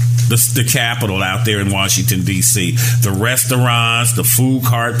around the Capitol out there in Washington, D.C., the restaurants, the food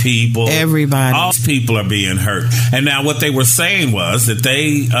cart people, everybody. All these people are being hurt. And now what they were saying was that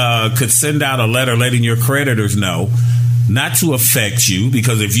they could send out a letter letting your creditors know not to affect you,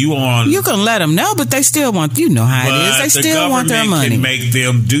 because if you can let them know, but they still want, how it is. They still want their money. Can make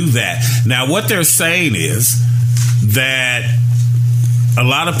them do that. Now, what they're saying is that a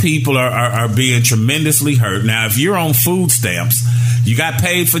lot of people are being tremendously hurt. Now, if you're on food stamps, you got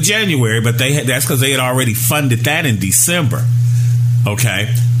paid for January, but that's because they had already funded that in December.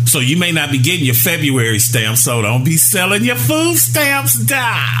 Okay? So you may not be getting your February stamps, so don't be selling your food stamps,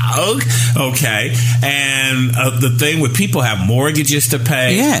 dog. Okay? And the thing with people have mortgages to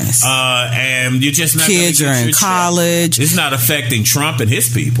pay. Yes. And you're just not kids are in college. It's not affecting Trump and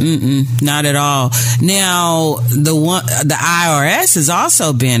his people. Not at all. Now, the IRS is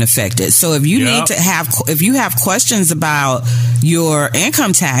also being affected. So if you if you have questions about your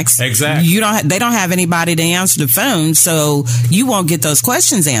income tax, exactly, they don't have anybody to answer the phone, so you won't get those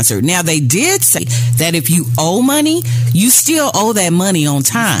questions answered. Now, they did say that if you owe money, you still owe that money on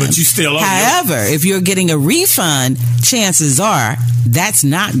time. But you still owe. However, if you're getting a refund, chances are that's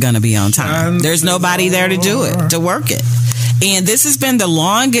not going to be on time. There's nobody there to do it, to work it. And this has been the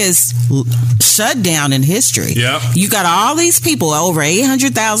longest shutdown in history. Yep. You got all these people, over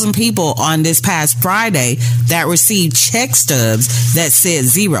 800,000 people on this past Friday that received check stubs that said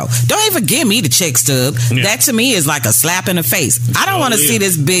zero. Don't even give me the check stub. Yeah. That to me is like a slap in the face. I don't want to see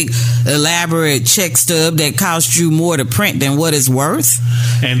this big elaborate check stub that cost you more to print than what it's worth.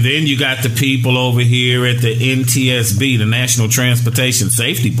 And then you got the people over here at the NTSB, the National Transportation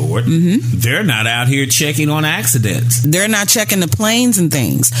Safety Board. They're not out here checking on accidents. They're not checking the planes and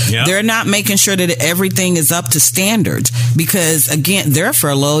things. Yep. They're not making sure that everything is up to standards because, again, they're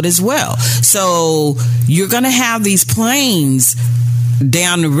furloughed as well. So you're going to have these planes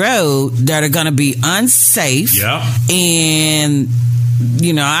down the road that are going to be unsafe. Yep. And,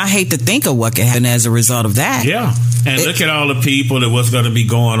 you know, I hate to think of what could happen as a result of that. Yeah. And look at all the people that what's going to be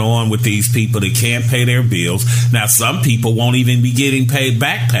going on with these people that can't pay their bills. Now, some people won't even be getting paid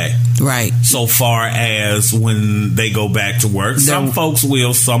back pay. Right. So far as when they go back to work. Some folks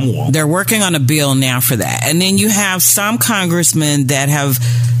will, some won't. They're working on a bill now for that. And then you have some congressmen that have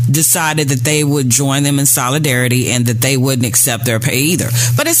decided that they would join them in solidarity and that they wouldn't accept their pay either.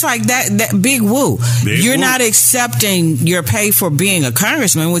 But it's like that big woo. You're not accepting your pay for being a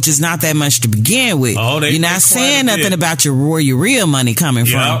congressman, which is not that much to begin with. You're not saying nothing about where your real money coming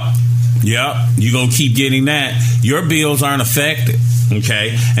from. Yep. You're going to keep getting that. Your bills aren't affected.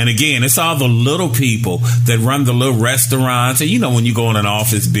 Okay. And again, it's all the little people that run the little restaurants. And you know, when you go in an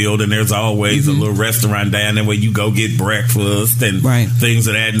office building, there's always a little restaurant down there where you go get breakfast and things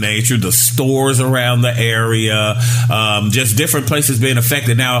of that nature. The stores around the area, just different places being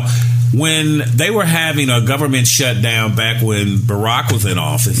affected. Now, when they were having a government shutdown back when Barack was in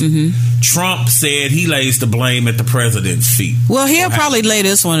office, Trump said he lays the blame at the president's feet. Well, he'll probably lay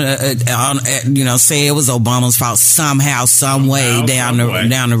this one on, say it was Obama's fault somehow, some way down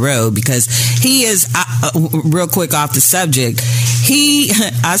the road, because he is real quick off the subject.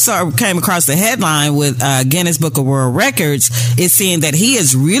 Came across the headline with Guinness Book of World Records. It's saying that he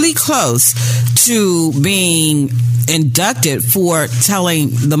is really close to being inducted for telling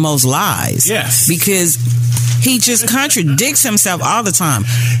the most lies. Yes. Because he just contradicts himself all the time.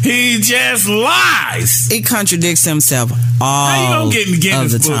 He just lies. He contradicts himself all How you don't get in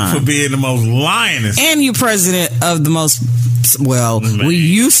Guinness Book for being the most lyingest? And you're president of the most, we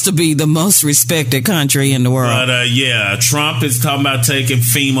used to be the most respected country in the world. But Trump is talking about taking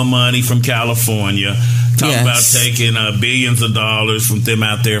FEMA money from California. Talking about taking billions of dollars from them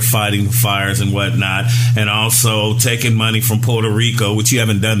out there fighting fires and whatnot, and also taking money from Puerto Rico, which you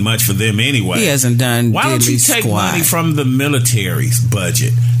haven't done much for them anyway. He hasn't done. Why don't you take money from the military's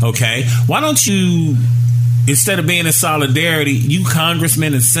budget? Okay, why don't you, instead of being in solidarity, you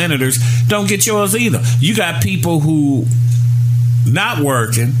congressmen and senators don't get yours either. You got people who not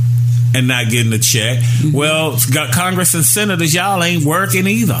working and not getting a check. Well, got Congress and senators, y'all ain't working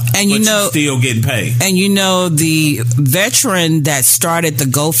either. And you know, still getting paid. And you know, the veteran that started the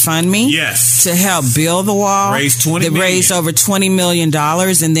GoFundMe to help build the wall raised over $20 million,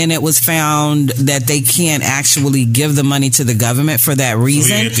 and then it was found that they can't actually give the money to the government for that reason.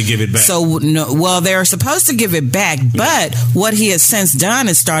 So he had to give it back. So they're supposed to give it back, but what he has since done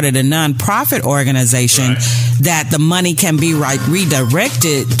is started a non-profit organization that the money can be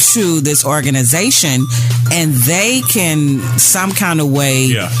redirected to this organization, and they can some kind of way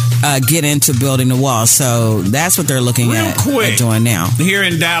get into building the wall. So that's what they're looking at doing now. Here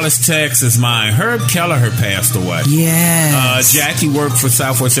in Dallas, Texas, Herb Kelleher passed away. Yes. Jackie worked for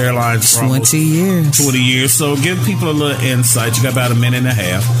Southwest Airlines for 20 years. 20 years. So give people a little insight. You got about a minute and a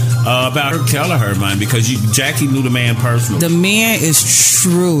half about Herb Kelleher, because Jackie knew the man personally. The man is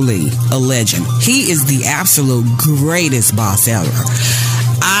truly a legend. He is the absolute greatest boss ever.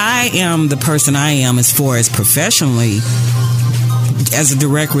 I am the person I am as far as professionally as a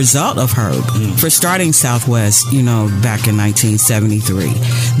direct result of Herb for starting Southwest, back in 1973.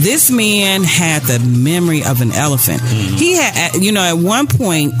 This man had the memory of an elephant. He had, at one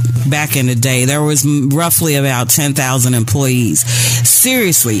point back in the day, there was roughly about 10,000 employees.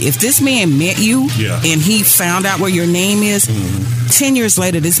 Seriously, if this man met you and he found out where your name is, 10 years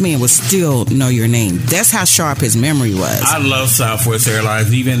later, this man would still know your name. That's how sharp his memory was. I love Southwest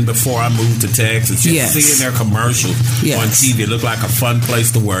Airlines. Even before I moved to Texas, just seeing their commercials on TV, it looked like a fun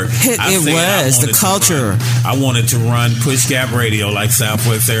place to work. It was the culture. I wanted to run Push Gap Radio like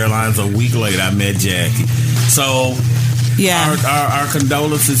Southwest Airlines. A week later, I met Jackie. So, our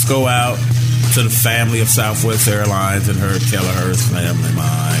condolences go out to the family of Southwest Airlines and Herb Kelleher's family,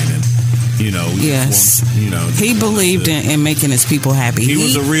 mine, and he believed in making his people happy. He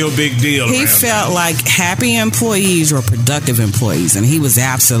was a real big deal. He felt like happy employees were productive employees, and he was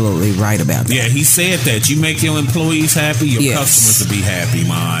absolutely right about that. Yeah, he said that you make your employees happy, your customers will be happy,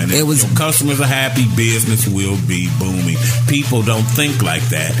 man. If your customers are happy, business will be booming. People don't think like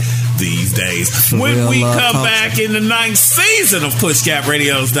that. these days. When we come back in the 9th season of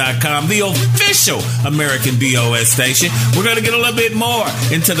PushGapRadios.com, the official American DOS station, we're going to get a little bit more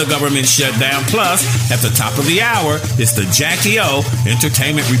into the government shutdown. Plus, at the top of the hour, it's the Jackie O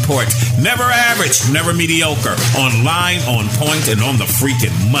Entertainment Report. Never average, never mediocre. Online, on point, and on the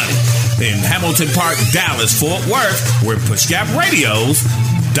freaking money. In Hamilton Park, Dallas, Fort Worth, we're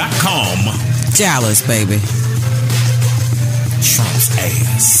PushGapRadios.com. Dallas, baby. Trump's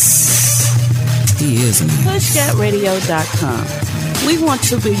ass. He is. PushGapRadio.com. We want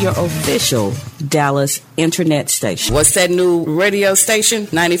to be your official Dallas internet station. What's that new radio station?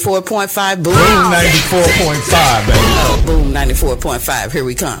 94.5 Boom. Boom 94.5, baby. Oh, Boom 94.5. Here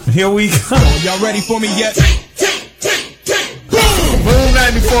we come. Here we come. Y'all ready for me yet? Boom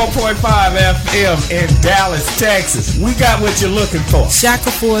 94.5 FM in Dallas, Texas. We got what you're looking for.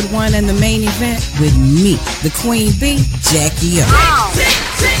 Shaka Ford won in the main event with me, the Queen Bee, Jackie O.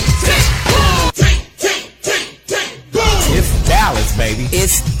 It's Dallas, baby.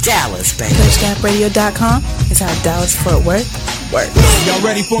 It's Dallas, baby. PushGapRadio.com is how Dallas Fort Worth works. Y'all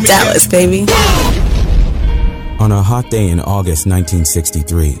ready for me? Dallas, baby. On a hot day in August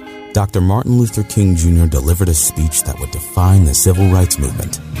 1963, Dr. Martin Luther King Jr. delivered a speech that would define the civil rights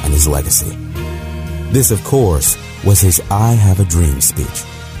movement and his legacy. This, of course, was his I Have a Dream speech,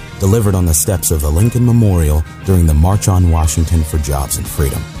 delivered on the steps of the Lincoln Memorial during the March on Washington for Jobs and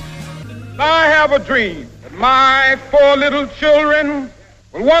Freedom. I have a dream that my 4 little children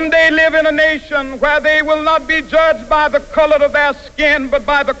will one day live in a nation where they will not be judged by the color of their skin, but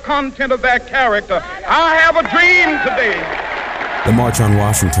by the content of their character. I have a dream today. The March on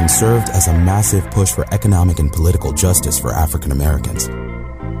Washington served as a massive push for economic and political justice for African Americans.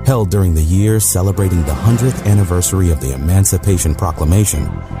 Held during the year celebrating the 100th anniversary of the Emancipation Proclamation,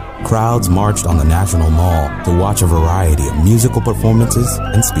 crowds marched on the National Mall to watch a variety of musical performances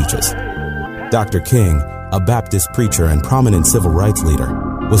and speeches. Dr. King, a Baptist preacher and prominent civil rights leader,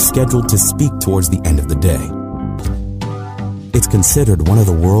 was scheduled to speak towards the end of the day. It's considered one of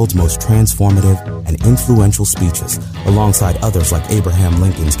the world's most transformative and influential speeches, alongside others like Abraham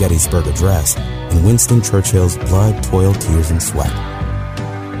Lincoln's Gettysburg Address and Winston Churchill's Blood, Toil, Tears, and Sweat.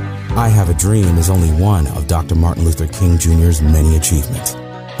 I Have a Dream is only one of Dr. Martin Luther King Jr.'s many achievements,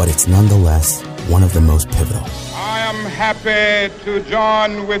 but it's nonetheless one of the most pivotal. I am happy to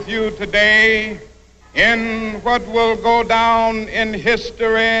join with you today in what will go down in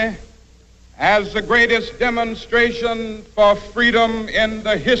history as the greatest demonstration for freedom in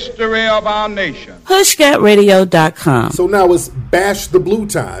the history of our nation. PushGapRadio.com. So now it's bash the blue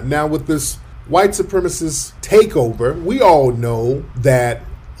time. Now with this white supremacist takeover, we all know that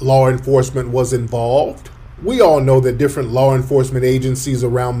law enforcement was involved. We all know that different law enforcement agencies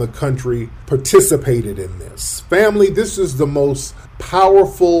around the country participated in this. Family, this is the most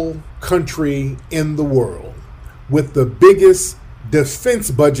powerful country in the world with the biggest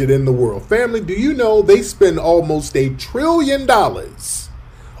defense budget in the world. Family, do you know they spend almost $1 trillion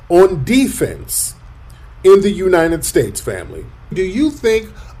on defense in the United States, family? Do you think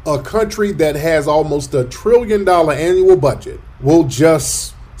a country that has almost $1 trillion annual budget will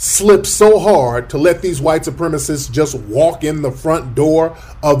just slip so hard to let these white supremacists just walk in the front door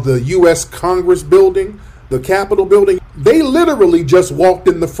of the U.S. Congress building, the Capitol building? They literally just walked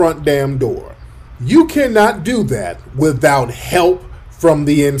in the front damn door. You cannot do that without help from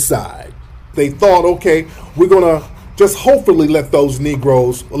the inside. They thought, okay, we're going to just hopefully let those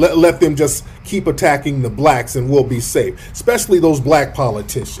Negroes, let them just keep attacking the blacks and we'll be safe. Especially those black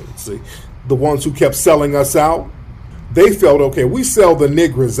politicians, the ones who kept selling us out. They felt, okay, we sell the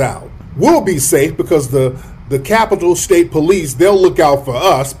niggers out, we'll be safe because the Capitol State Police, they'll look out for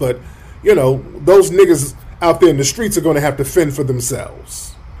us, but, you know, those niggas out there in the streets are going to have to fend for themselves.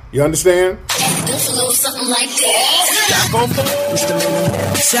 You understand? Something like that.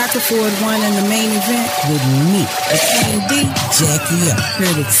 Shaka Ford won in the main event with me, the Queen Bee, Jackie O.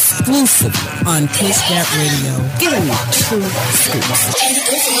 Heard exclusively on Push Gap Radio. Giving you true scoops.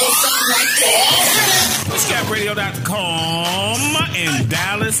 PushGapRadio.com in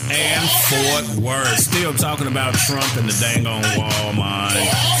Dallas and Fort Worth. Still talking about Trump and the dang on wall, man.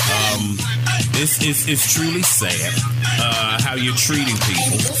 It's truly sad how you're treating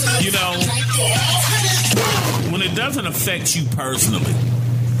people. You know, when it doesn't affect you personally,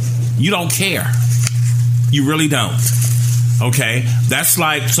 you don't care. You really don't. Okay, that's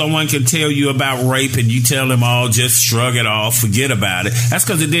like someone can tell you about rape and you tell them, "Oh, just shrug it off, forget about it." That's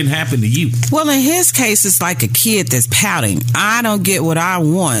because it didn't happen to you. Well, in his case, it's like a kid that's pouting. I don't get what I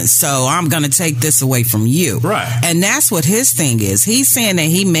want, so I'm going to take this away from you. Right. And that's what his thing is. He's saying that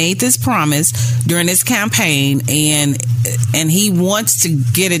he made this promise during his campaign, and he wants to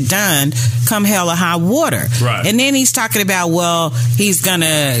get it done come hell or high water. Right. And then he's talking about, well, he's going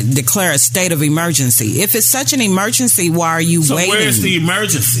to declare a state of emergency. If it's such an emergency, why are you waiting? So where's the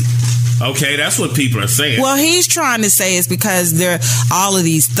emergency? Okay, that's what people are saying. Well, he's trying to say it's because all of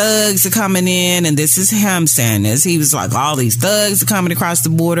these thugs are coming in, and this is him saying this. He was like, all these thugs are coming across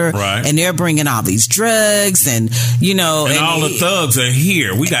the border, right, and they're bringing all these drugs, and and all the thugs are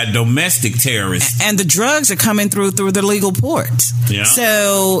here. We got domestic terrorists, and the drugs are coming through the legal ports. Yeah.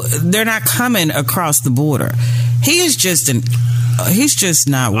 So they're not coming across the border. He is just he's just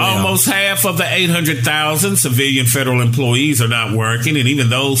not well. Almost half of the 800,000 civilian federal employees are not working, and even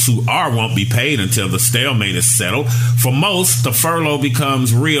those who are won't be paid until the stalemate is settled. For most, the furlough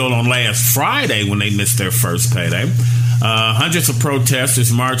becomes real on last Friday when they missed their first payday. Hundreds of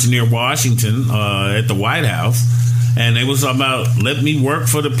protesters marched near Washington at the White House, and it was about, let me work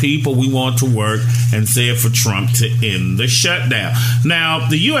for the people, we want to work, and said for Trump to end the shutdown. Now,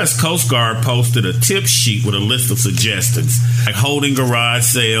 the U.S. Coast Guard posted a tip sheet with a list of suggestions, like holding garage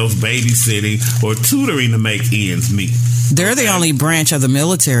sales, babysitting, or tutoring to make ends meet. They're the only branch of the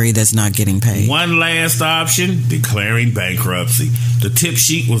military that's not getting paid. One last option, declaring bankruptcy. The tip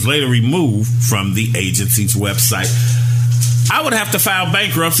sheet was later removed from the agency's website. I would have to file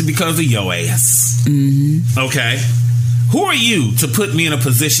bankruptcy because of your ass. Mm-hmm. Okay. Who are you to put me in a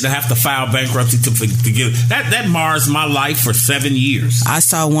position to have to file bankruptcy to give that mars my life for 7 years? I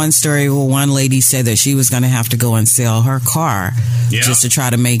saw one story where one lady said that she was going to have to go and sell her car just to try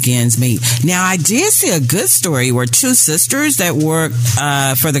to make ends meet. Now, I did see a good story where two sisters that work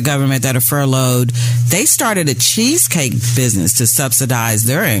for the government that are furloughed, they started a cheesecake business to subsidize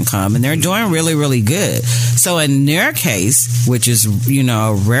their income, and they're doing really, really good. So in their case, which is,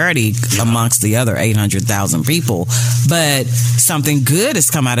 a rarity amongst the other 800,000 people, but something good has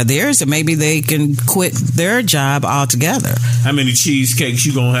come out of theirs, and maybe they can quit their job altogether. How many cheesecakes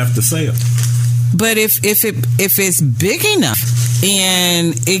you gonna have to sell? But if it's big enough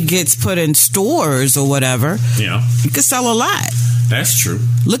and it gets put in stores or whatever, you could sell a lot. That's true.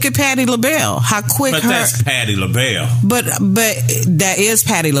 Look at Patti LaBelle. How quick But that's Patti LaBelle. But that is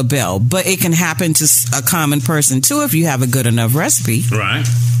Patti LaBelle. But it can happen to a common person too if you have a good enough recipe. Right.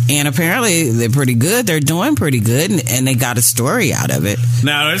 And apparently they're pretty good. They're doing pretty good, and they got a story out of it.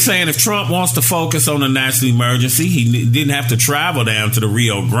 Now, they're saying if Trump wants to focus on a national emergency, he didn't have to travel down to the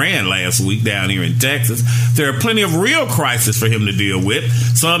Rio Grande last week down here in Texas. There are plenty of real crises for him to deal with.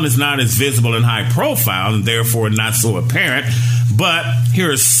 Some is not as visible and high profile and therefore not so apparent. But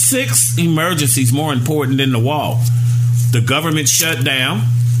here are 6 emergencies more important than the wall. The government shutdown,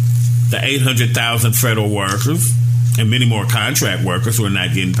 the 800,000 federal workers, and many more contract workers who are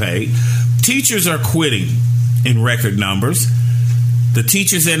not getting paid. Teachers are quitting in record numbers. The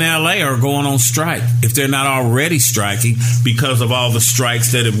teachers in L.A. are going on strike, if they're not already striking, because of all the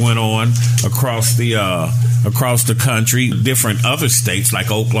strikes that have went on across the country, different other states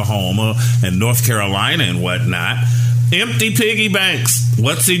like Oklahoma and North Carolina and whatnot. Empty piggy banks.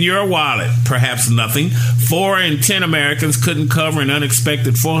 What's in your wallet? Perhaps nothing. 4 in 10 Americans couldn't cover an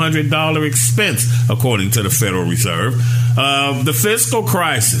unexpected $400 expense, according to the Federal Reserve. The fiscal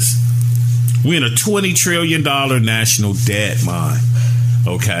crisis. We're in a $20 trillion national debt mine.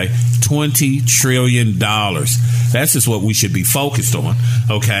 Okay? $20 trillion. That's just what we should be focused on.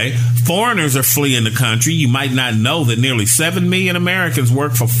 Okay? Foreigners are fleeing the country. You might not know that nearly 7 million Americans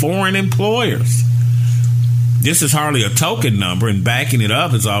work for foreign employers. This is hardly a token number, and backing it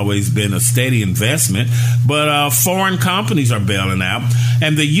up has always been a steady investment. But foreign companies are bailing out,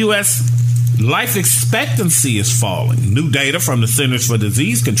 and the U.S. life expectancy is falling. New data from the Centers for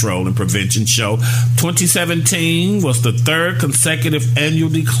Disease Control and Prevention show 2017 was the 3rd consecutive annual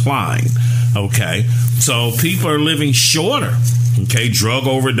decline. Okay, so people are living shorter. Okay, drug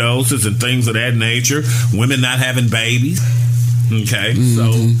overdoses and things of that nature. Women not having babies. Okay, so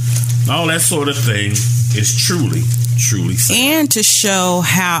all that sort of thing is truly sad. And to show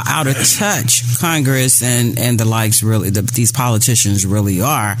how out of touch Congress and the likes really, these politicians really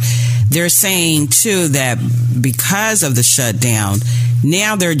are, they're saying too that because of the shutdown,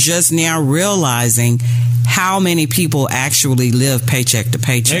 now they're just now realizing how many people actually live paycheck to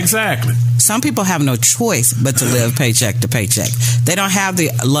paycheck. Exactly. Some people have no choice but to live paycheck to paycheck. They don't have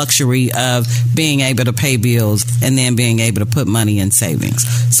the luxury of being able to pay bills and then being able to put money in savings.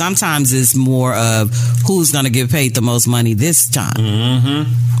 Sometimes it's more of who's going to get paid the most money this time.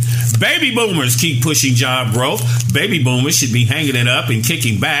 Mm-hmm. Baby boomers keep pushing job growth. Baby boomers should be hanging it up and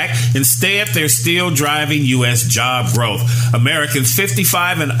kicking back. Instead, they're still driving U.S. job growth. Americans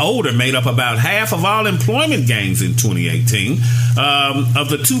 55 and older made up about half of all employment gains in 2018. Of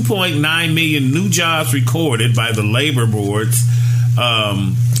the 2.9 million new jobs recorded by the Labor Board's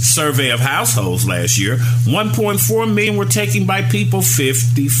survey of households last year, 1.4 million were taken by people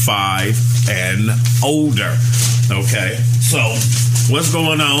 55 and older. Okay, so what's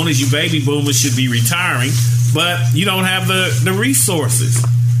going on is you baby boomers should be retiring, but you don't have the resources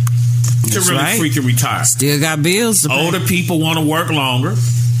to really freaking retire. Still got bills to pay. Older people want to work longer.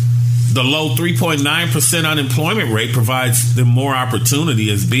 The low 3.9% unemployment rate provides them more opportunity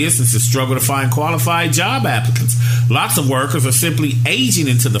as businesses struggle to find qualified job applicants. Lots of workers are simply aging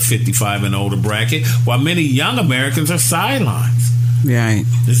into the 55 and older bracket, while many young Americans are sidelined. Right.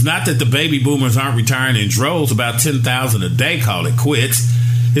 It's not that the baby boomers aren't retiring in droves, about 10,000 a day call it quits.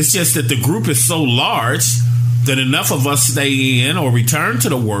 It's just that the group is so large that enough of us stay in or return to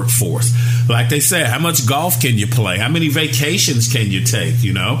the workforce. Like they said, how much golf can you play? How many vacations can you take,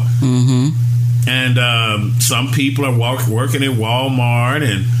 you know? Mm-hmm. And some people are working at Walmart,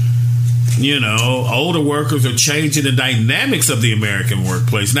 and, you know, older workers are changing the dynamics of the American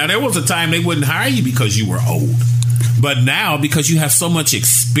workplace. Now, there was a time they wouldn't hire you because you were old. But now, because you have so much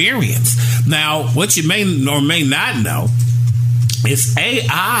experience. Now, what you may or may not know is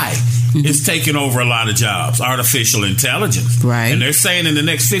AI is taking over a lot of jobs, artificial intelligence. Right. And they're saying in the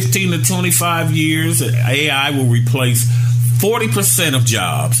next 15 to 25 years, AI will replace 40% of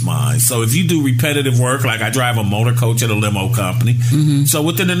jobs, mine. So if you do repetitive work, like I drive a motor coach at a limo company, so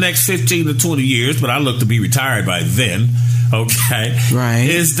within the next 15 to 20 years, but I look to be retired by then, okay, right,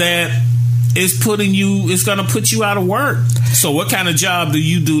 is that it's going to put you out of work. So what kind of job do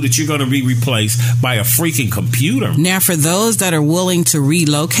you do that you're going to be replaced by a freaking computer? Now, for those that are willing to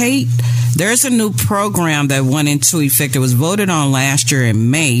relocate, there's a new program that went into effect. It was voted on last year in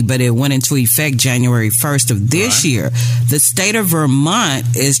May, but it went into effect January 1st of this year. The state of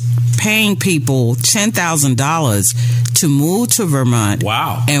Vermont is paying people $10,000 to move to Vermont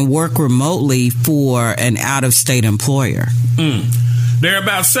and work remotely for an out-of-state employer. There are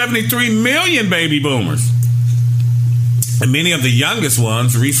about 73 million baby boomers. And many of the youngest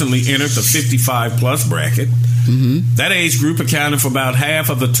ones recently entered the 55-plus bracket. That age group accounted for about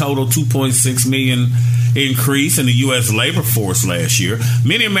half of the total 2.6 million increase in the U.S. labor force last year.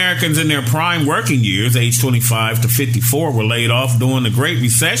 Many Americans in their prime working years, age 25 to 54, were laid off during the Great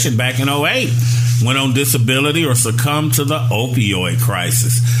Recession back in 2008, went on disability, or succumbed to the opioid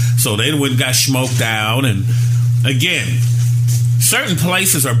crisis. So they went and got smoked out. And again, certain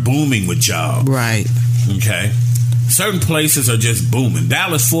places are booming with jobs. Right. Okay. Certain places are just booming.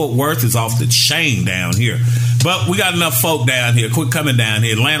 Dallas-Fort Worth is off the chain down here. But we got enough folk down here. Quit coming down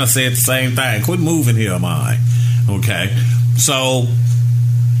here. Atlanta said the same thing. Quit moving here, mine. Okay. So,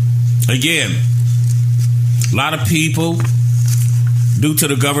 again, a lot of people, due to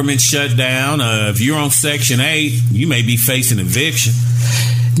the government shutdown, if you're on Section 8, you may be facing eviction.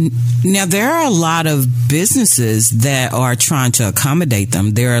 Now, there are a lot of businesses that are trying to accommodate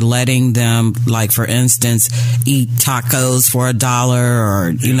them. They're letting them, like, for instance, eat tacos for $1 or,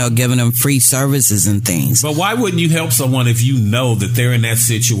 you know, giving them free services and things. But why wouldn't you help someone if you know that they're in that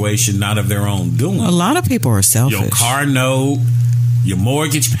situation not of their own doing? A lot of people are selfish. Your car note, your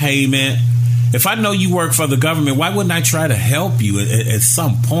mortgage payment. If I know you work for the government, why wouldn't I try to help you at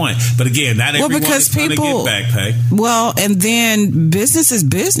some point? But again, not everyone is going to get back pay. Well, and then business is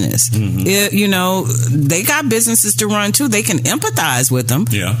business. You know, they got businesses to run too. They can empathize with them,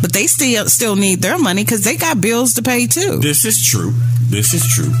 but they still need their money because they got bills to pay too. This is true.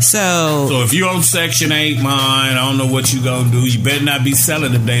 So if you're on Section 8, mine, I don't know what you're going to do. You better not be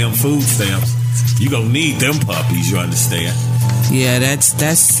selling the damn food stamps. You're going to need them puppies, you understand? Yeah, that's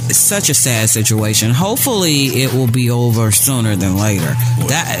such a sad situation. Hopefully it will be over sooner than later.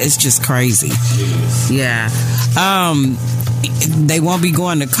 That is just crazy. Yeah. they won't be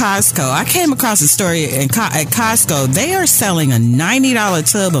going to Costco. I came across a story at Costco. They are selling a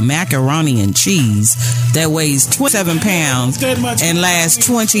 $90 tub of macaroni and cheese that weighs 27 pounds and lasts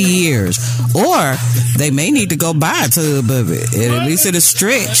 20 years. Or they may need to go buy a tub of it. At least it'll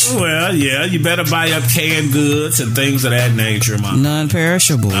stretch. Well, yeah, you better buy up canned goods and things of that nature, man.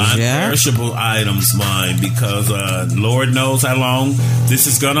 Non-perishables, Non-perishable items, mine, because Lord knows how long this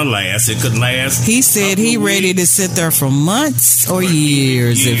is going to last. It could last. He said he ready to sit there for months or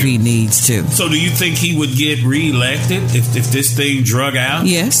years if he needs to. So do you think he would get reelected if this thing drug out?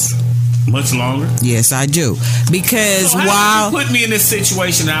 Yes. Much longer? Yes, I do. Because while you put me in this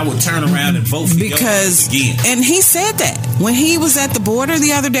situation, I would turn around and vote for you again. And he said that when he was at the border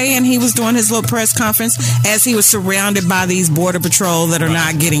the other day, and he was doing his little press conference as he was surrounded by these border patrol that are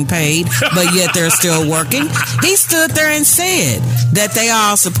not getting paid, but yet they're still working. He stood there and said that they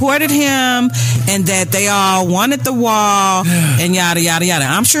all supported him and that they all wanted the wall and yada yada yada.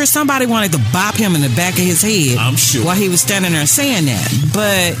 I'm sure somebody wanted to bop him in the back of his head. I'm sure while he was standing there saying that.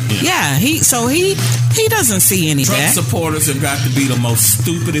 But he doesn't see any Trump that. Supporters have got to be the most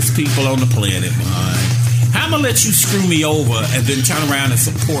stupidest people on the planet, man. How am I let you screw me over and then turn around and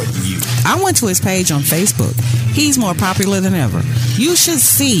support you? I went to his page on Facebook. He's more popular than ever. You should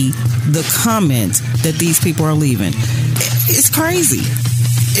see the comments that these people are leaving. It's crazy.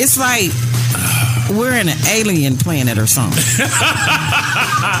 It's like we're in an alien planet or something.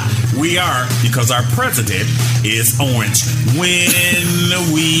 We are, because our president is orange. When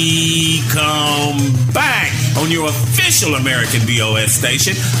we come back on your official American BOS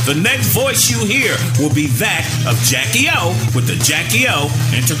station, the next voice you hear will be that of Jackie O with the Jackie O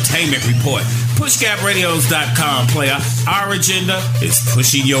Entertainment Report. PushGapRadios.com, player. Our agenda is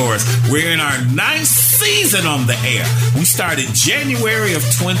pushing yours. We're in our 9th season on the air. We started January of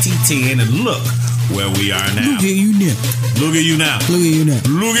 2010, and look where we are now. Look at you now. Look at you now. Look at you now.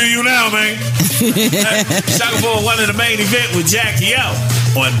 Look at you now, man. Shaka Ford, one of the main event with Jackie O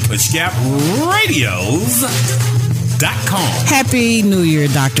on PushGapRadios.com. Happy New Year,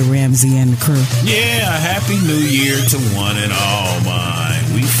 Dr. Ramsey and the crew. Yeah, Happy New Year to one and all, mine.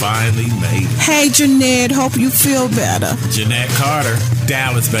 We finally made it. Hey, Jeanette, hope you feel better. Jeanette Carter,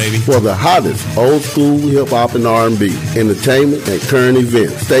 Dallas, baby. For the hottest old school hip hop and R&B, entertainment, and current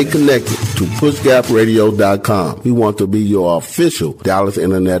events, stay connected to PushGapRadio.com. We want to be your official Dallas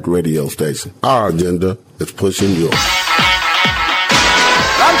Internet radio station. Our agenda is pushing yours.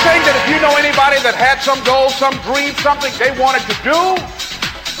 I'm saying that if you know anybody that had some goal, some dream, something they wanted to do,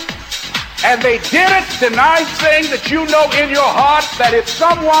 and they did it, deny saying that you know in your heart that if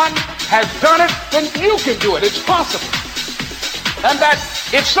someone has done it, then you can do it. It's possible. And that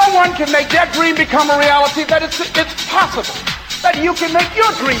if someone can make their dream become a reality, that it's possible that you can make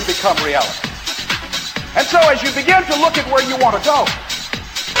your dream become reality. And so as you begin to look at where you want to go,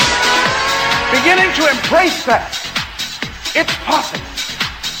 beginning to embrace that, it's possible.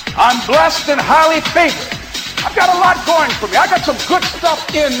 I'm blessed and highly favored. I've got a lot going for me. I got some good stuff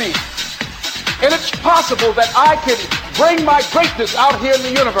in me. And it's possible that I can bring my greatness out here in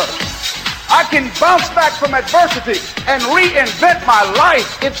the universe. I can bounce back from adversity and reinvent my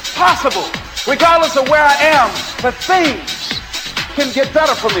life. It's possible. Regardless of where I am, that things can get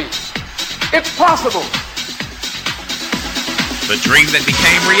better for me. It's possible. The dream that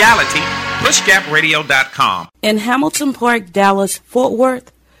became reality. PushGapRadio.com. In Hamilton Park, Dallas, Fort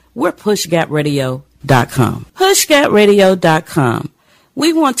Worth, we're PushGapRadio.com. PushGapRadio.com.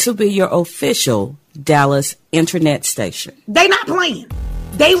 We want to be your official Dallas internet station. They not playing.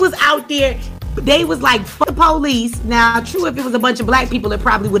 They was out there. They was like, fuck the police. Now, true, if it was a bunch of black people, it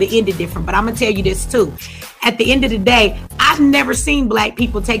probably would have ended different. But I'm going to tell you this, too. At the end of the day, I've never seen black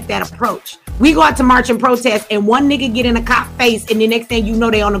people take that approach. We go out to march and protest, and one nigga get in a cop face, and the next thing you know,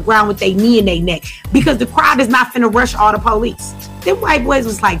 they on the ground with their knee in their neck. Because the crowd is not finna rush all the police. Them white boys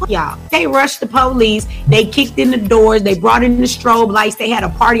was like, y'all. They rushed the police. They kicked in the doors. They brought in the strobe lights. They had a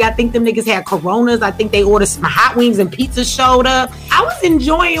party. I think them niggas had Coronas. I think they ordered some hot wings and pizza showed up. I was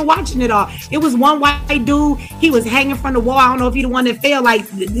enjoying watching it all. It was one white dude. He was hanging from the wall. I don't know if he the one that fell. Like,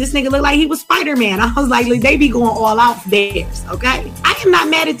 this nigga looked like he was Spider-Man. I was like, they be going all out theirs, okay? I am not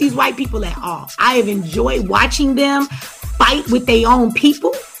mad at these white people at all. I have enjoyed watching them fight with their own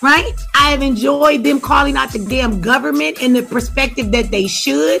people. right? I have enjoyed them calling out the damn government in the perspective that they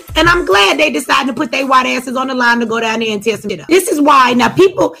should. And I'm glad they decided to put their white asses on the line to go down there and tear some shit up. This is why now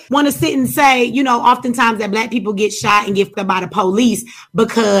people want to sit and say, you know, oftentimes that black people get shot and get fucked by the police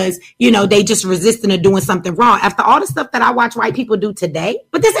because, you know, they just resisting or doing something wrong. After all the stuff that I watch white people do today,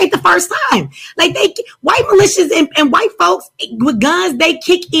 but this ain't the first time. Like white militias and white folks with guns, they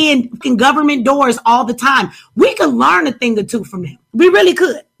kick in government doors all the time. We could learn a thing or two from them. We really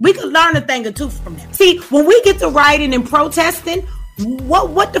could. We could learn a thing or two from them. See, when we get to rioting and protesting,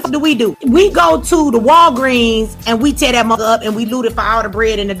 what the fuck do? We go to the Walgreens and we tear that mother up and we loot it for all the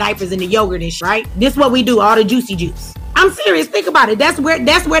bread and the diapers and the yogurt and shit, right? This is what we do, all the juicy juice. I'm serious. Think about it. That's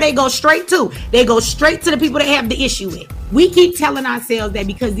where they go straight to. They go straight to the people that have the issue with. We keep telling ourselves that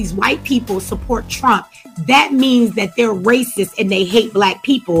because these white people support Trump, that means that they're racist and they hate black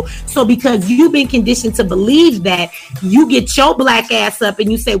people. So because you've been conditioned to believe that, you get your black ass up and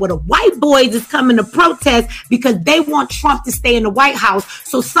you say, well, the white boys is coming to protest because they want Trump to stay in the White House.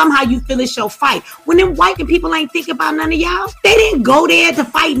 So somehow you feel it's your fight. When them white people ain't thinking about none of y'all, they didn't go there to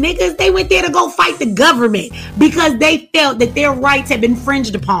fight niggas. They went there to go fight the government because they felt that their rights had been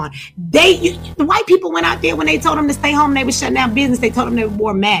infringed upon. The white people went out there when they told them to stay home. They were shutting down business. They told them they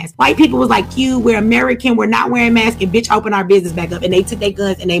wore masks. White people was like, we're American. We're not wearing masks. And bitch, open our business back up. And they took their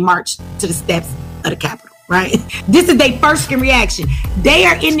guns and they marched to the steps of the Capitol. Right? This is their first reaction. They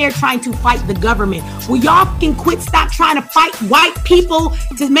are in there trying to fight the government. Well, y'all can stop trying to fight white people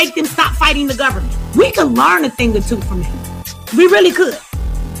to make them stop fighting the government. We could learn a thing or two from them. We really could.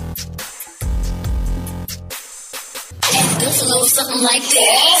 Goes a little something like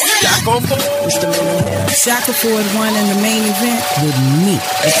that. Shaka Ford won in the main event with me,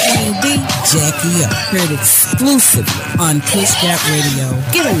 the Queen D, Jackie Up. Heard exclusively on Push Gap Radio.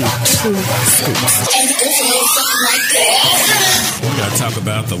 Giving you 2 scoops. And it goes a little something like that. We gotta talk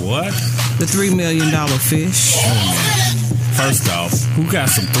about the what? The $3 million fish. First off, who got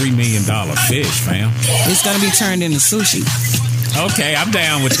some $3 million fish, fam? It's gonna be turned into sushi. Okay, I'm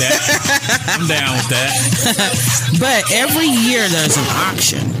down with that. But every year there's an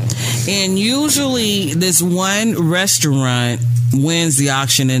auction. And usually this one restaurant wins the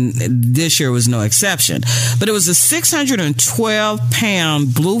auction, and this year was no exception. But it was a 612-pound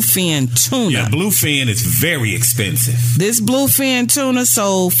bluefin tuna. Yeah, bluefin is very expensive. This bluefin tuna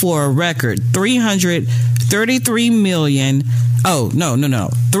sold for a record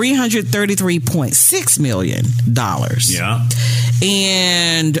 $333.6 million. Yeah.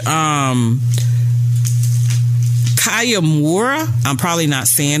 And Kayamura, I'm probably not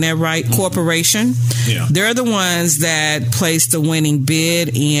saying that right, Corporation. Yeah. They're the ones that placed the winning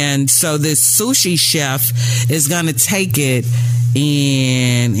bid. And so this sushi chef is going to take it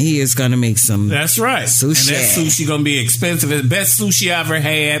and he is going to make some. That's right. Sushi. And that sushi going to be expensive. The best sushi I ever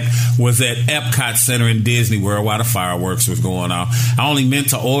had was at Epcot Center in Disney World while the fireworks was going off. I only meant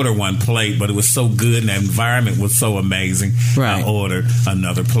to order one plate, but it was so good and the environment was so amazing. Right. I ordered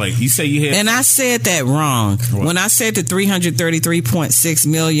another plate. You say you had. And I said that wrong. What? When I said the 333.6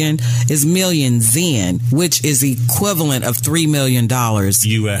 million is millions in, which is equivalent of $3 million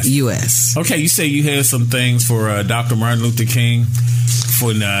US. Okay, you say you had some things for Dr. Martin Luther King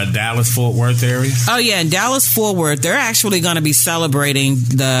for the Dallas-Fort Worth area? Oh, yeah. In Dallas-Fort Worth, they're actually going to be celebrating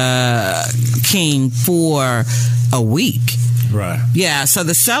the King for a week. Right. Yeah, so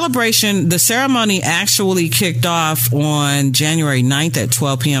the ceremony actually kicked off on January 9th at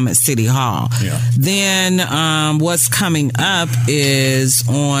 12 p.m. at City Hall. Yeah. Then what's coming up is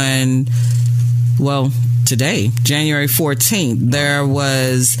on, today, January 14th, there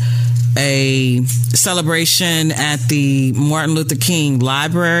was a celebration at the Martin Luther King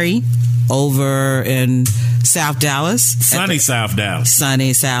Library over in South Dallas. Sunny South Dallas.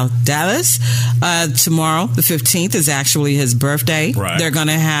 Tomorrow, the 15th, is actually his birthday. Right. They're going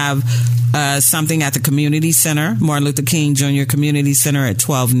to have something at the Community Center, Martin Luther King Jr. Community Center at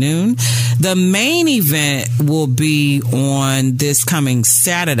 12 noon. The main event will be on this coming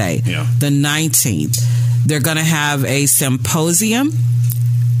Saturday, the 19th. They're going to have a symposium.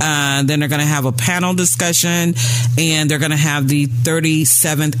 Then they're going to have a panel discussion, and they're going to have the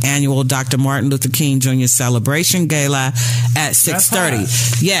 37th annual Dr. Martin Luther King Jr. Celebration Gala at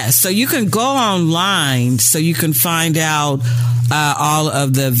 6:30. Yeah, so you can go online so you can find out all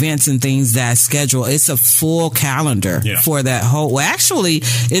of the events and things that schedule. It's a full calendar for that whole. Well, actually,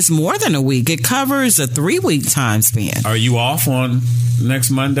 it's more than a week. It covers a 3-week time span. Are you off on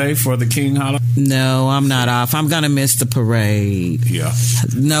next Monday for the King holiday? No, I'm not off. I'm going to miss the parade. Yeah.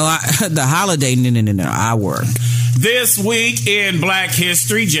 No, the holiday, no, I work. This week in Black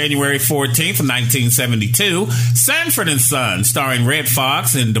History, January 14th, 1972, Sanford and Son, starring Red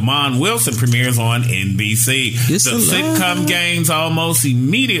Fox and Damon Wilson, premieres on NBC. The sitcom gains almost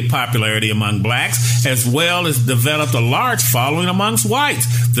immediate popularity among blacks, as well as developed a large following amongst whites.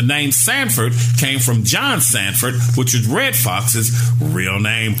 The name Sanford came from John Sanford, which was Red Fox's real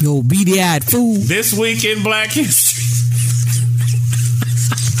name. Yo, beady-eyed fool. This week in Black History.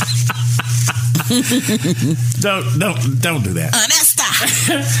 Don't do that.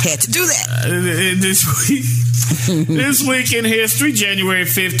 Had to do that. This week in history, January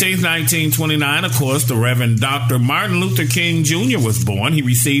 15th, 1929, of course, the Reverend Dr. Martin Luther King Jr. was born. He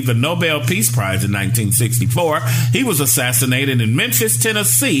received the Nobel Peace Prize in 1964. He was assassinated in Memphis,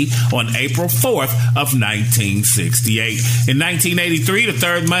 Tennessee on April 4th of 1968. In 1983, the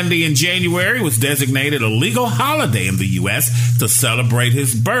third Monday in January was designated a legal holiday in the U.S. to celebrate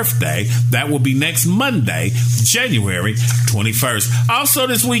his birthday. That will be next Monday, January 21st. Also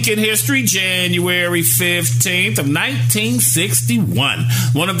this week in history, January 15th of 1961,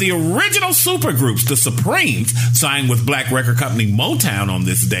 one of the original supergroups, the Supremes, signed with black record company Motown on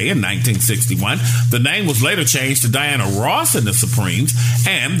this day in 1961. The name was later changed to Diana Ross and the Supremes,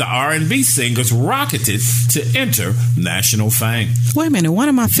 and the R&B singers rocketed to enter national fame. Wait a minute, one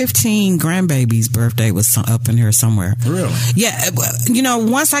of my 15 grandbabies' birthday was up in here somewhere. Really? Yeah, you know,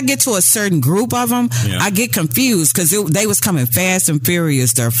 once I get to a certain group of them, I get confused because they was coming fast and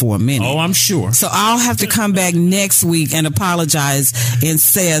furious there for a minute. Oh, I'm sure. So I'll have to come back next week and apologize and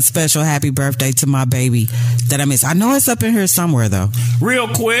say a special happy birthday to my baby that I missed. I know it's up in here somewhere though. Real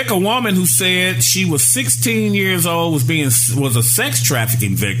quick, a woman who said she was 16 years old was a sex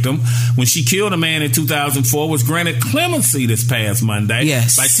trafficking victim when she killed a man in 2004 was granted clemency this past Monday.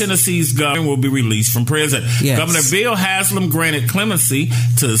 Yes. By Tennessee's governor, will be released from prison. Yes. Governor Bill Haslam granted clemency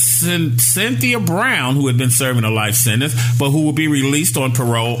to Cynthia Brown, who had been serving a life sentence, but who will be released on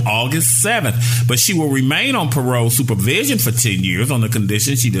parole August 7th. But she will remain on parole supervision for 10 years on the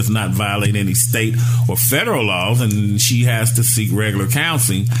condition she does not violate any state or federal laws, and she has to seek regular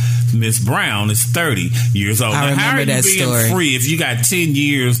counseling. Miss Brown is 30 years old. I remember how are you that being story. free if you got 10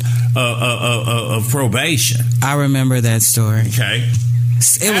 years of probation? I remember that story. Okay.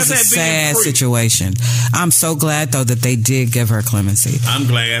 It was a sad situation. I'm so glad though that they did give her clemency. I'm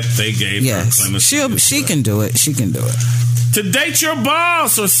glad they gave her clemency. She can do it. She can do it. To date your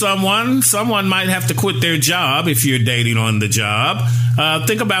boss or someone might have to quit their job if you're dating on the job.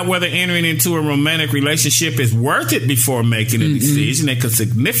 Think about whether entering into a romantic relationship is worth it before making a decision that could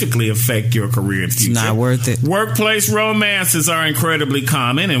significantly affect your career and future. It's not worth it. Workplace romances are incredibly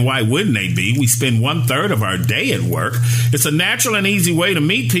common, and why wouldn't they be? We spend 1/3 of our day at work. It's a natural and easy way to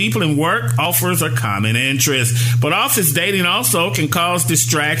meet people, and work offers a common interest. But office dating also can cause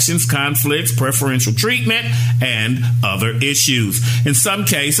distractions, conflicts, preferential treatment, and other issues. In some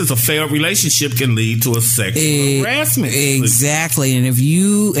cases, a failed relationship can lead to a sexual harassment. Exactly. And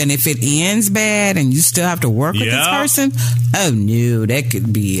if it ends bad and you still have to work with this person, oh no, that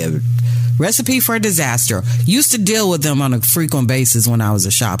could be a recipe for a disaster. Used to deal with them on a frequent basis when I was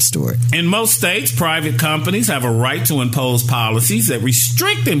a shop steward. In most states, private companies have a right to impose policies that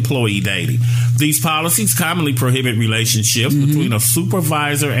restrict employee dating. These policies commonly prohibit relationships between a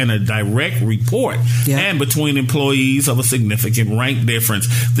supervisor and a direct report, and between employees of a significant rank difference.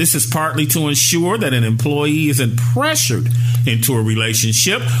 This is partly to ensure that an employee isn't pressured into a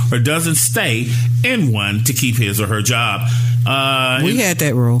relationship or doesn't stay in one to keep his or her job. We had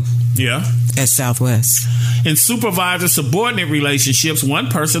that rule. Yeah. At Southwest. In supervisor-subordinate relationships, one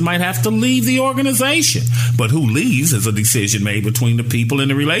person might have to leave the organization, but who leaves is a decision made between the people in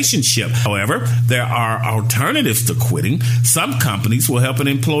the relationship. However, there are alternatives to quitting. Some companies will help an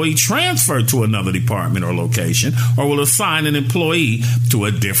employee transfer to another department or location, or will assign an employee to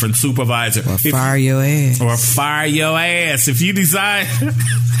a different supervisor. Or fire your ass. Or fire your ass. If you decide...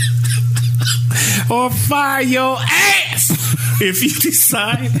 or fire your ass. If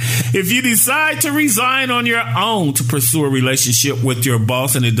you decide to resign on your own to pursue a relationship with your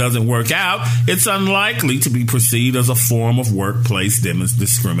boss and it doesn't work out, it's unlikely to be perceived as a form of workplace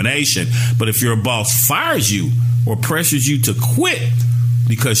discrimination. But if your boss fires you or pressures you to quit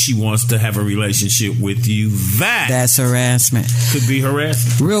because she wants to have a relationship with you, that's harassment. Could be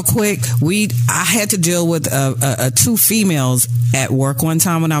harassment. Real quick, I had to deal with two females at work one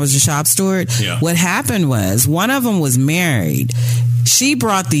time when I was a shop steward. Yeah. What happened was one of them was married. She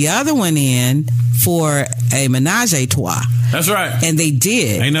brought the other one in for a menage a trois. That's right. And they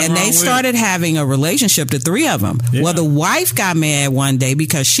did. Ain't nothing And wrong they with started having a relationship, the three of them. Yeah. Well, the wife got mad one day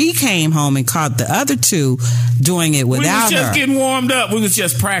because she came home and caught the other two doing it without We was just her. getting warmed up. We was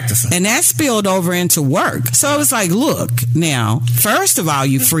just practicing. And that spilled over into work. So it was like, look, now, first of all,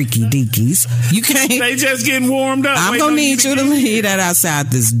 you freaky deakies, you can't. They just getting warmed up. I'm going to need you to leave that outside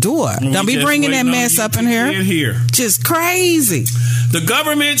this door. Don't be bringing that mess up in here. Just crazy. The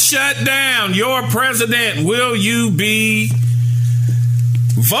government shut down. Your president. Will you be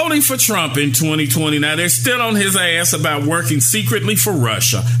voting for Trump in 2020? Now, they're still on his ass about working secretly for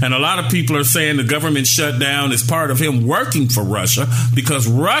Russia. And a lot of people are saying the government shutdown is part of him working for Russia because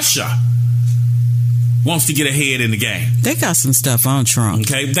Russia wants to get ahead in the game. They got some stuff on Trump.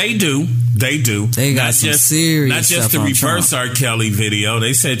 Okay, they do. They do. They got some serious Not just stuff the on reverse Trump. R. Kelly video.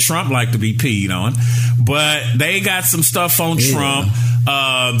 They said Trump liked to be peed on. But they got some stuff on Trump.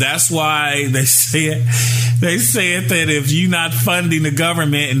 That's why they said that if you're not funding the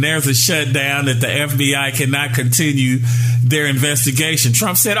government and there's a shutdown, that the FBI cannot continue their investigation.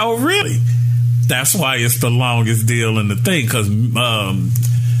 Trump said, oh, really? That's why it's the longest deal in the thing, because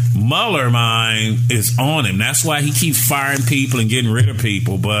Mueller is on him. That's why he keeps firing people and getting rid of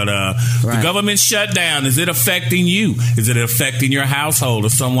people. But the government shutdown, is it affecting you? Is it affecting your household or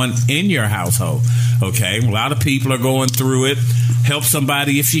someone in your household? Okay, a lot of people are going through it. Help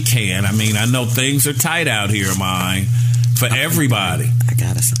somebody if you can. I mean, I know things are tight out here, for everybody. I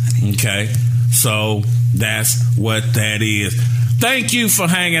got it. Okay, so that's what that is. Thank you for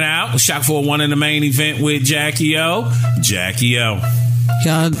hanging out. Shock 4-1 in the main event with Jackie O. Jackie O.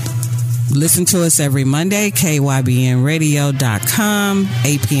 Y'all listen to us every Monday, kybnradio.com,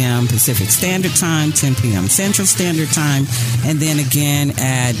 8 p.m. Pacific Standard Time, 10 p.m. Central Standard Time, and then again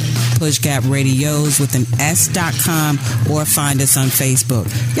at Push Gap Radios with an S.com, or find us on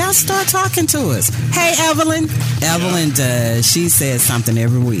Facebook. Y'all start talking to us. Hey, Evelyn. Evelyn does. She says something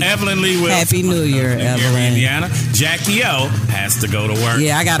every week. Evelyn Lee Wilson. Happy New Year, Evelyn. Indiana. Jackie O has to go to work.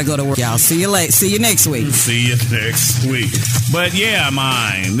 Yeah, I got to go to work, y'all. See you later. See you next week. See you next week. But yeah,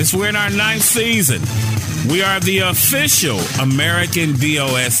 we're in our 9th season. We are the official American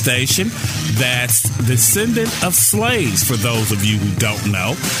DOS station that's descendant of slaves, for those of you who don't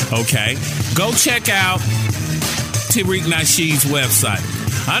know. Okay, go check out Tariq Nasheed's website.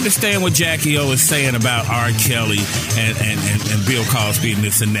 I understand what Jackie O is saying about R. Kelly and Bill Cosby and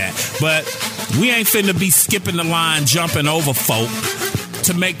this and that, but we ain't finna be skipping the line, jumping over folk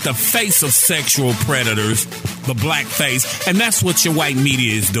to make the face of sexual predators the black face. And that's what your white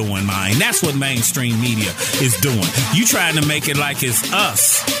media is doing, man. That's what mainstream media is doing. You trying to make it like it's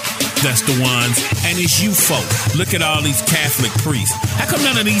us that's the ones, and it's you folk. Look at all these Catholic priests. How come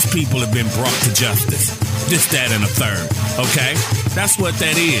none of these people have been brought to justice? This, that, and a third. Okay? That's what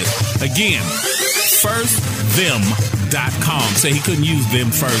that is. Again, firstthem.com. Say he couldn't use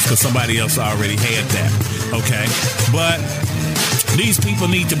them first because somebody else already had that. Okay? But these people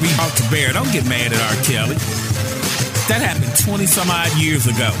need to be brought to bear. Don't get mad at R. Kelly. That happened 20 some odd years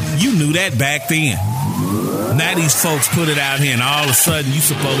ago. You knew that back then. Now these folks put it out here, and all of a sudden you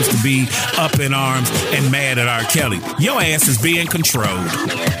supposed to be up in arms and mad at R. Kelly. Your ass is being controlled.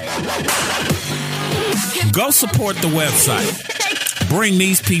 Go support the website. Bring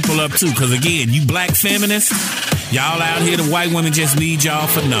these people up too, because again, you black feminists, y'all out here, the white women just need y'all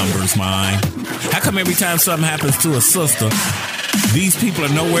for numbers, man. How come every time something happens to a sister, these people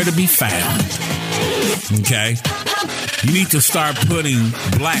are nowhere to be found? Okay? You need to start putting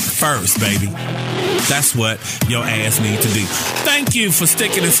black first, baby. That's what your ass need to do. Thank you for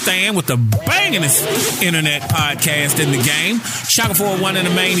sticking and staying with the bangingest internet podcast in the game. Shaka 401 in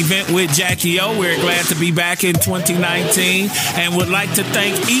the main event with Jackie O. We're glad to be back in 2019 and would like to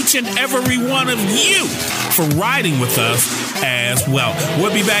thank each and every one of you for riding with us as well.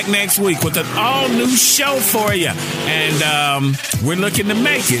 We'll be back next week with an all-new show for you. And we're looking to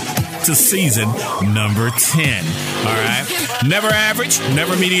make it to season number 10. All right? Never average,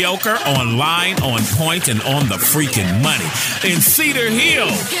 never mediocre, online, on point, and on the freaking money. In Cedar Hill,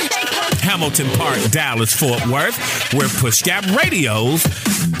 Hamilton Park, Dallas, Fort Worth, we're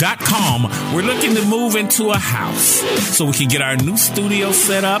PushGapRadios.com. We're looking to move into a house so we can get our new studio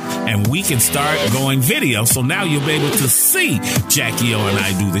set up and we can start going video. So now you'll be able to see Jackie O and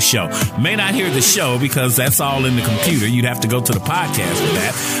I do the show. May not hear the show because that's all in the computer. You'd have to go to the podcast for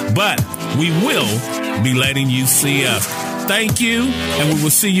that. But we will be letting you see us. Thank you, and we will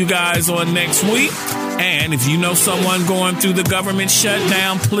see you guys on next week. And if you know someone going through the government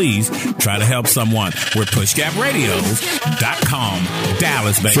shutdown, please try to help someone. We're PushGapRadios.com.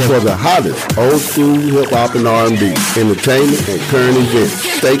 Dallas, baby. For the hottest old school hip hop and R&B, entertainment and current events,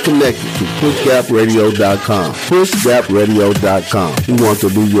 stay connected to PushGapRadio.com. PushGapRadio.com. We want to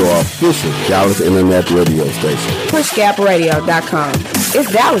be your official Dallas Internet radio station. PushGapRadio.com.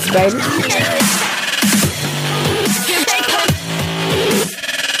 It's Dallas, baby.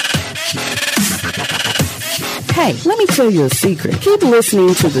 Hey, let me tell you a secret. Keep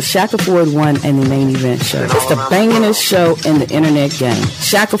listening to the Shaka Ford 1 and the Main Event show. It's the bangingest show in the internet game.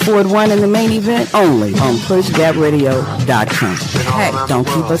 Shaka Ford 1 and the Main Event only on PushGapRadio.com. Hey, don't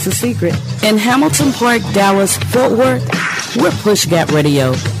keep us a secret. In Hamilton Park, Dallas, Fort Worth, we're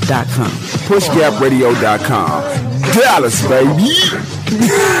PushGapRadio.com. PushGapRadio.com. Dallas, baby.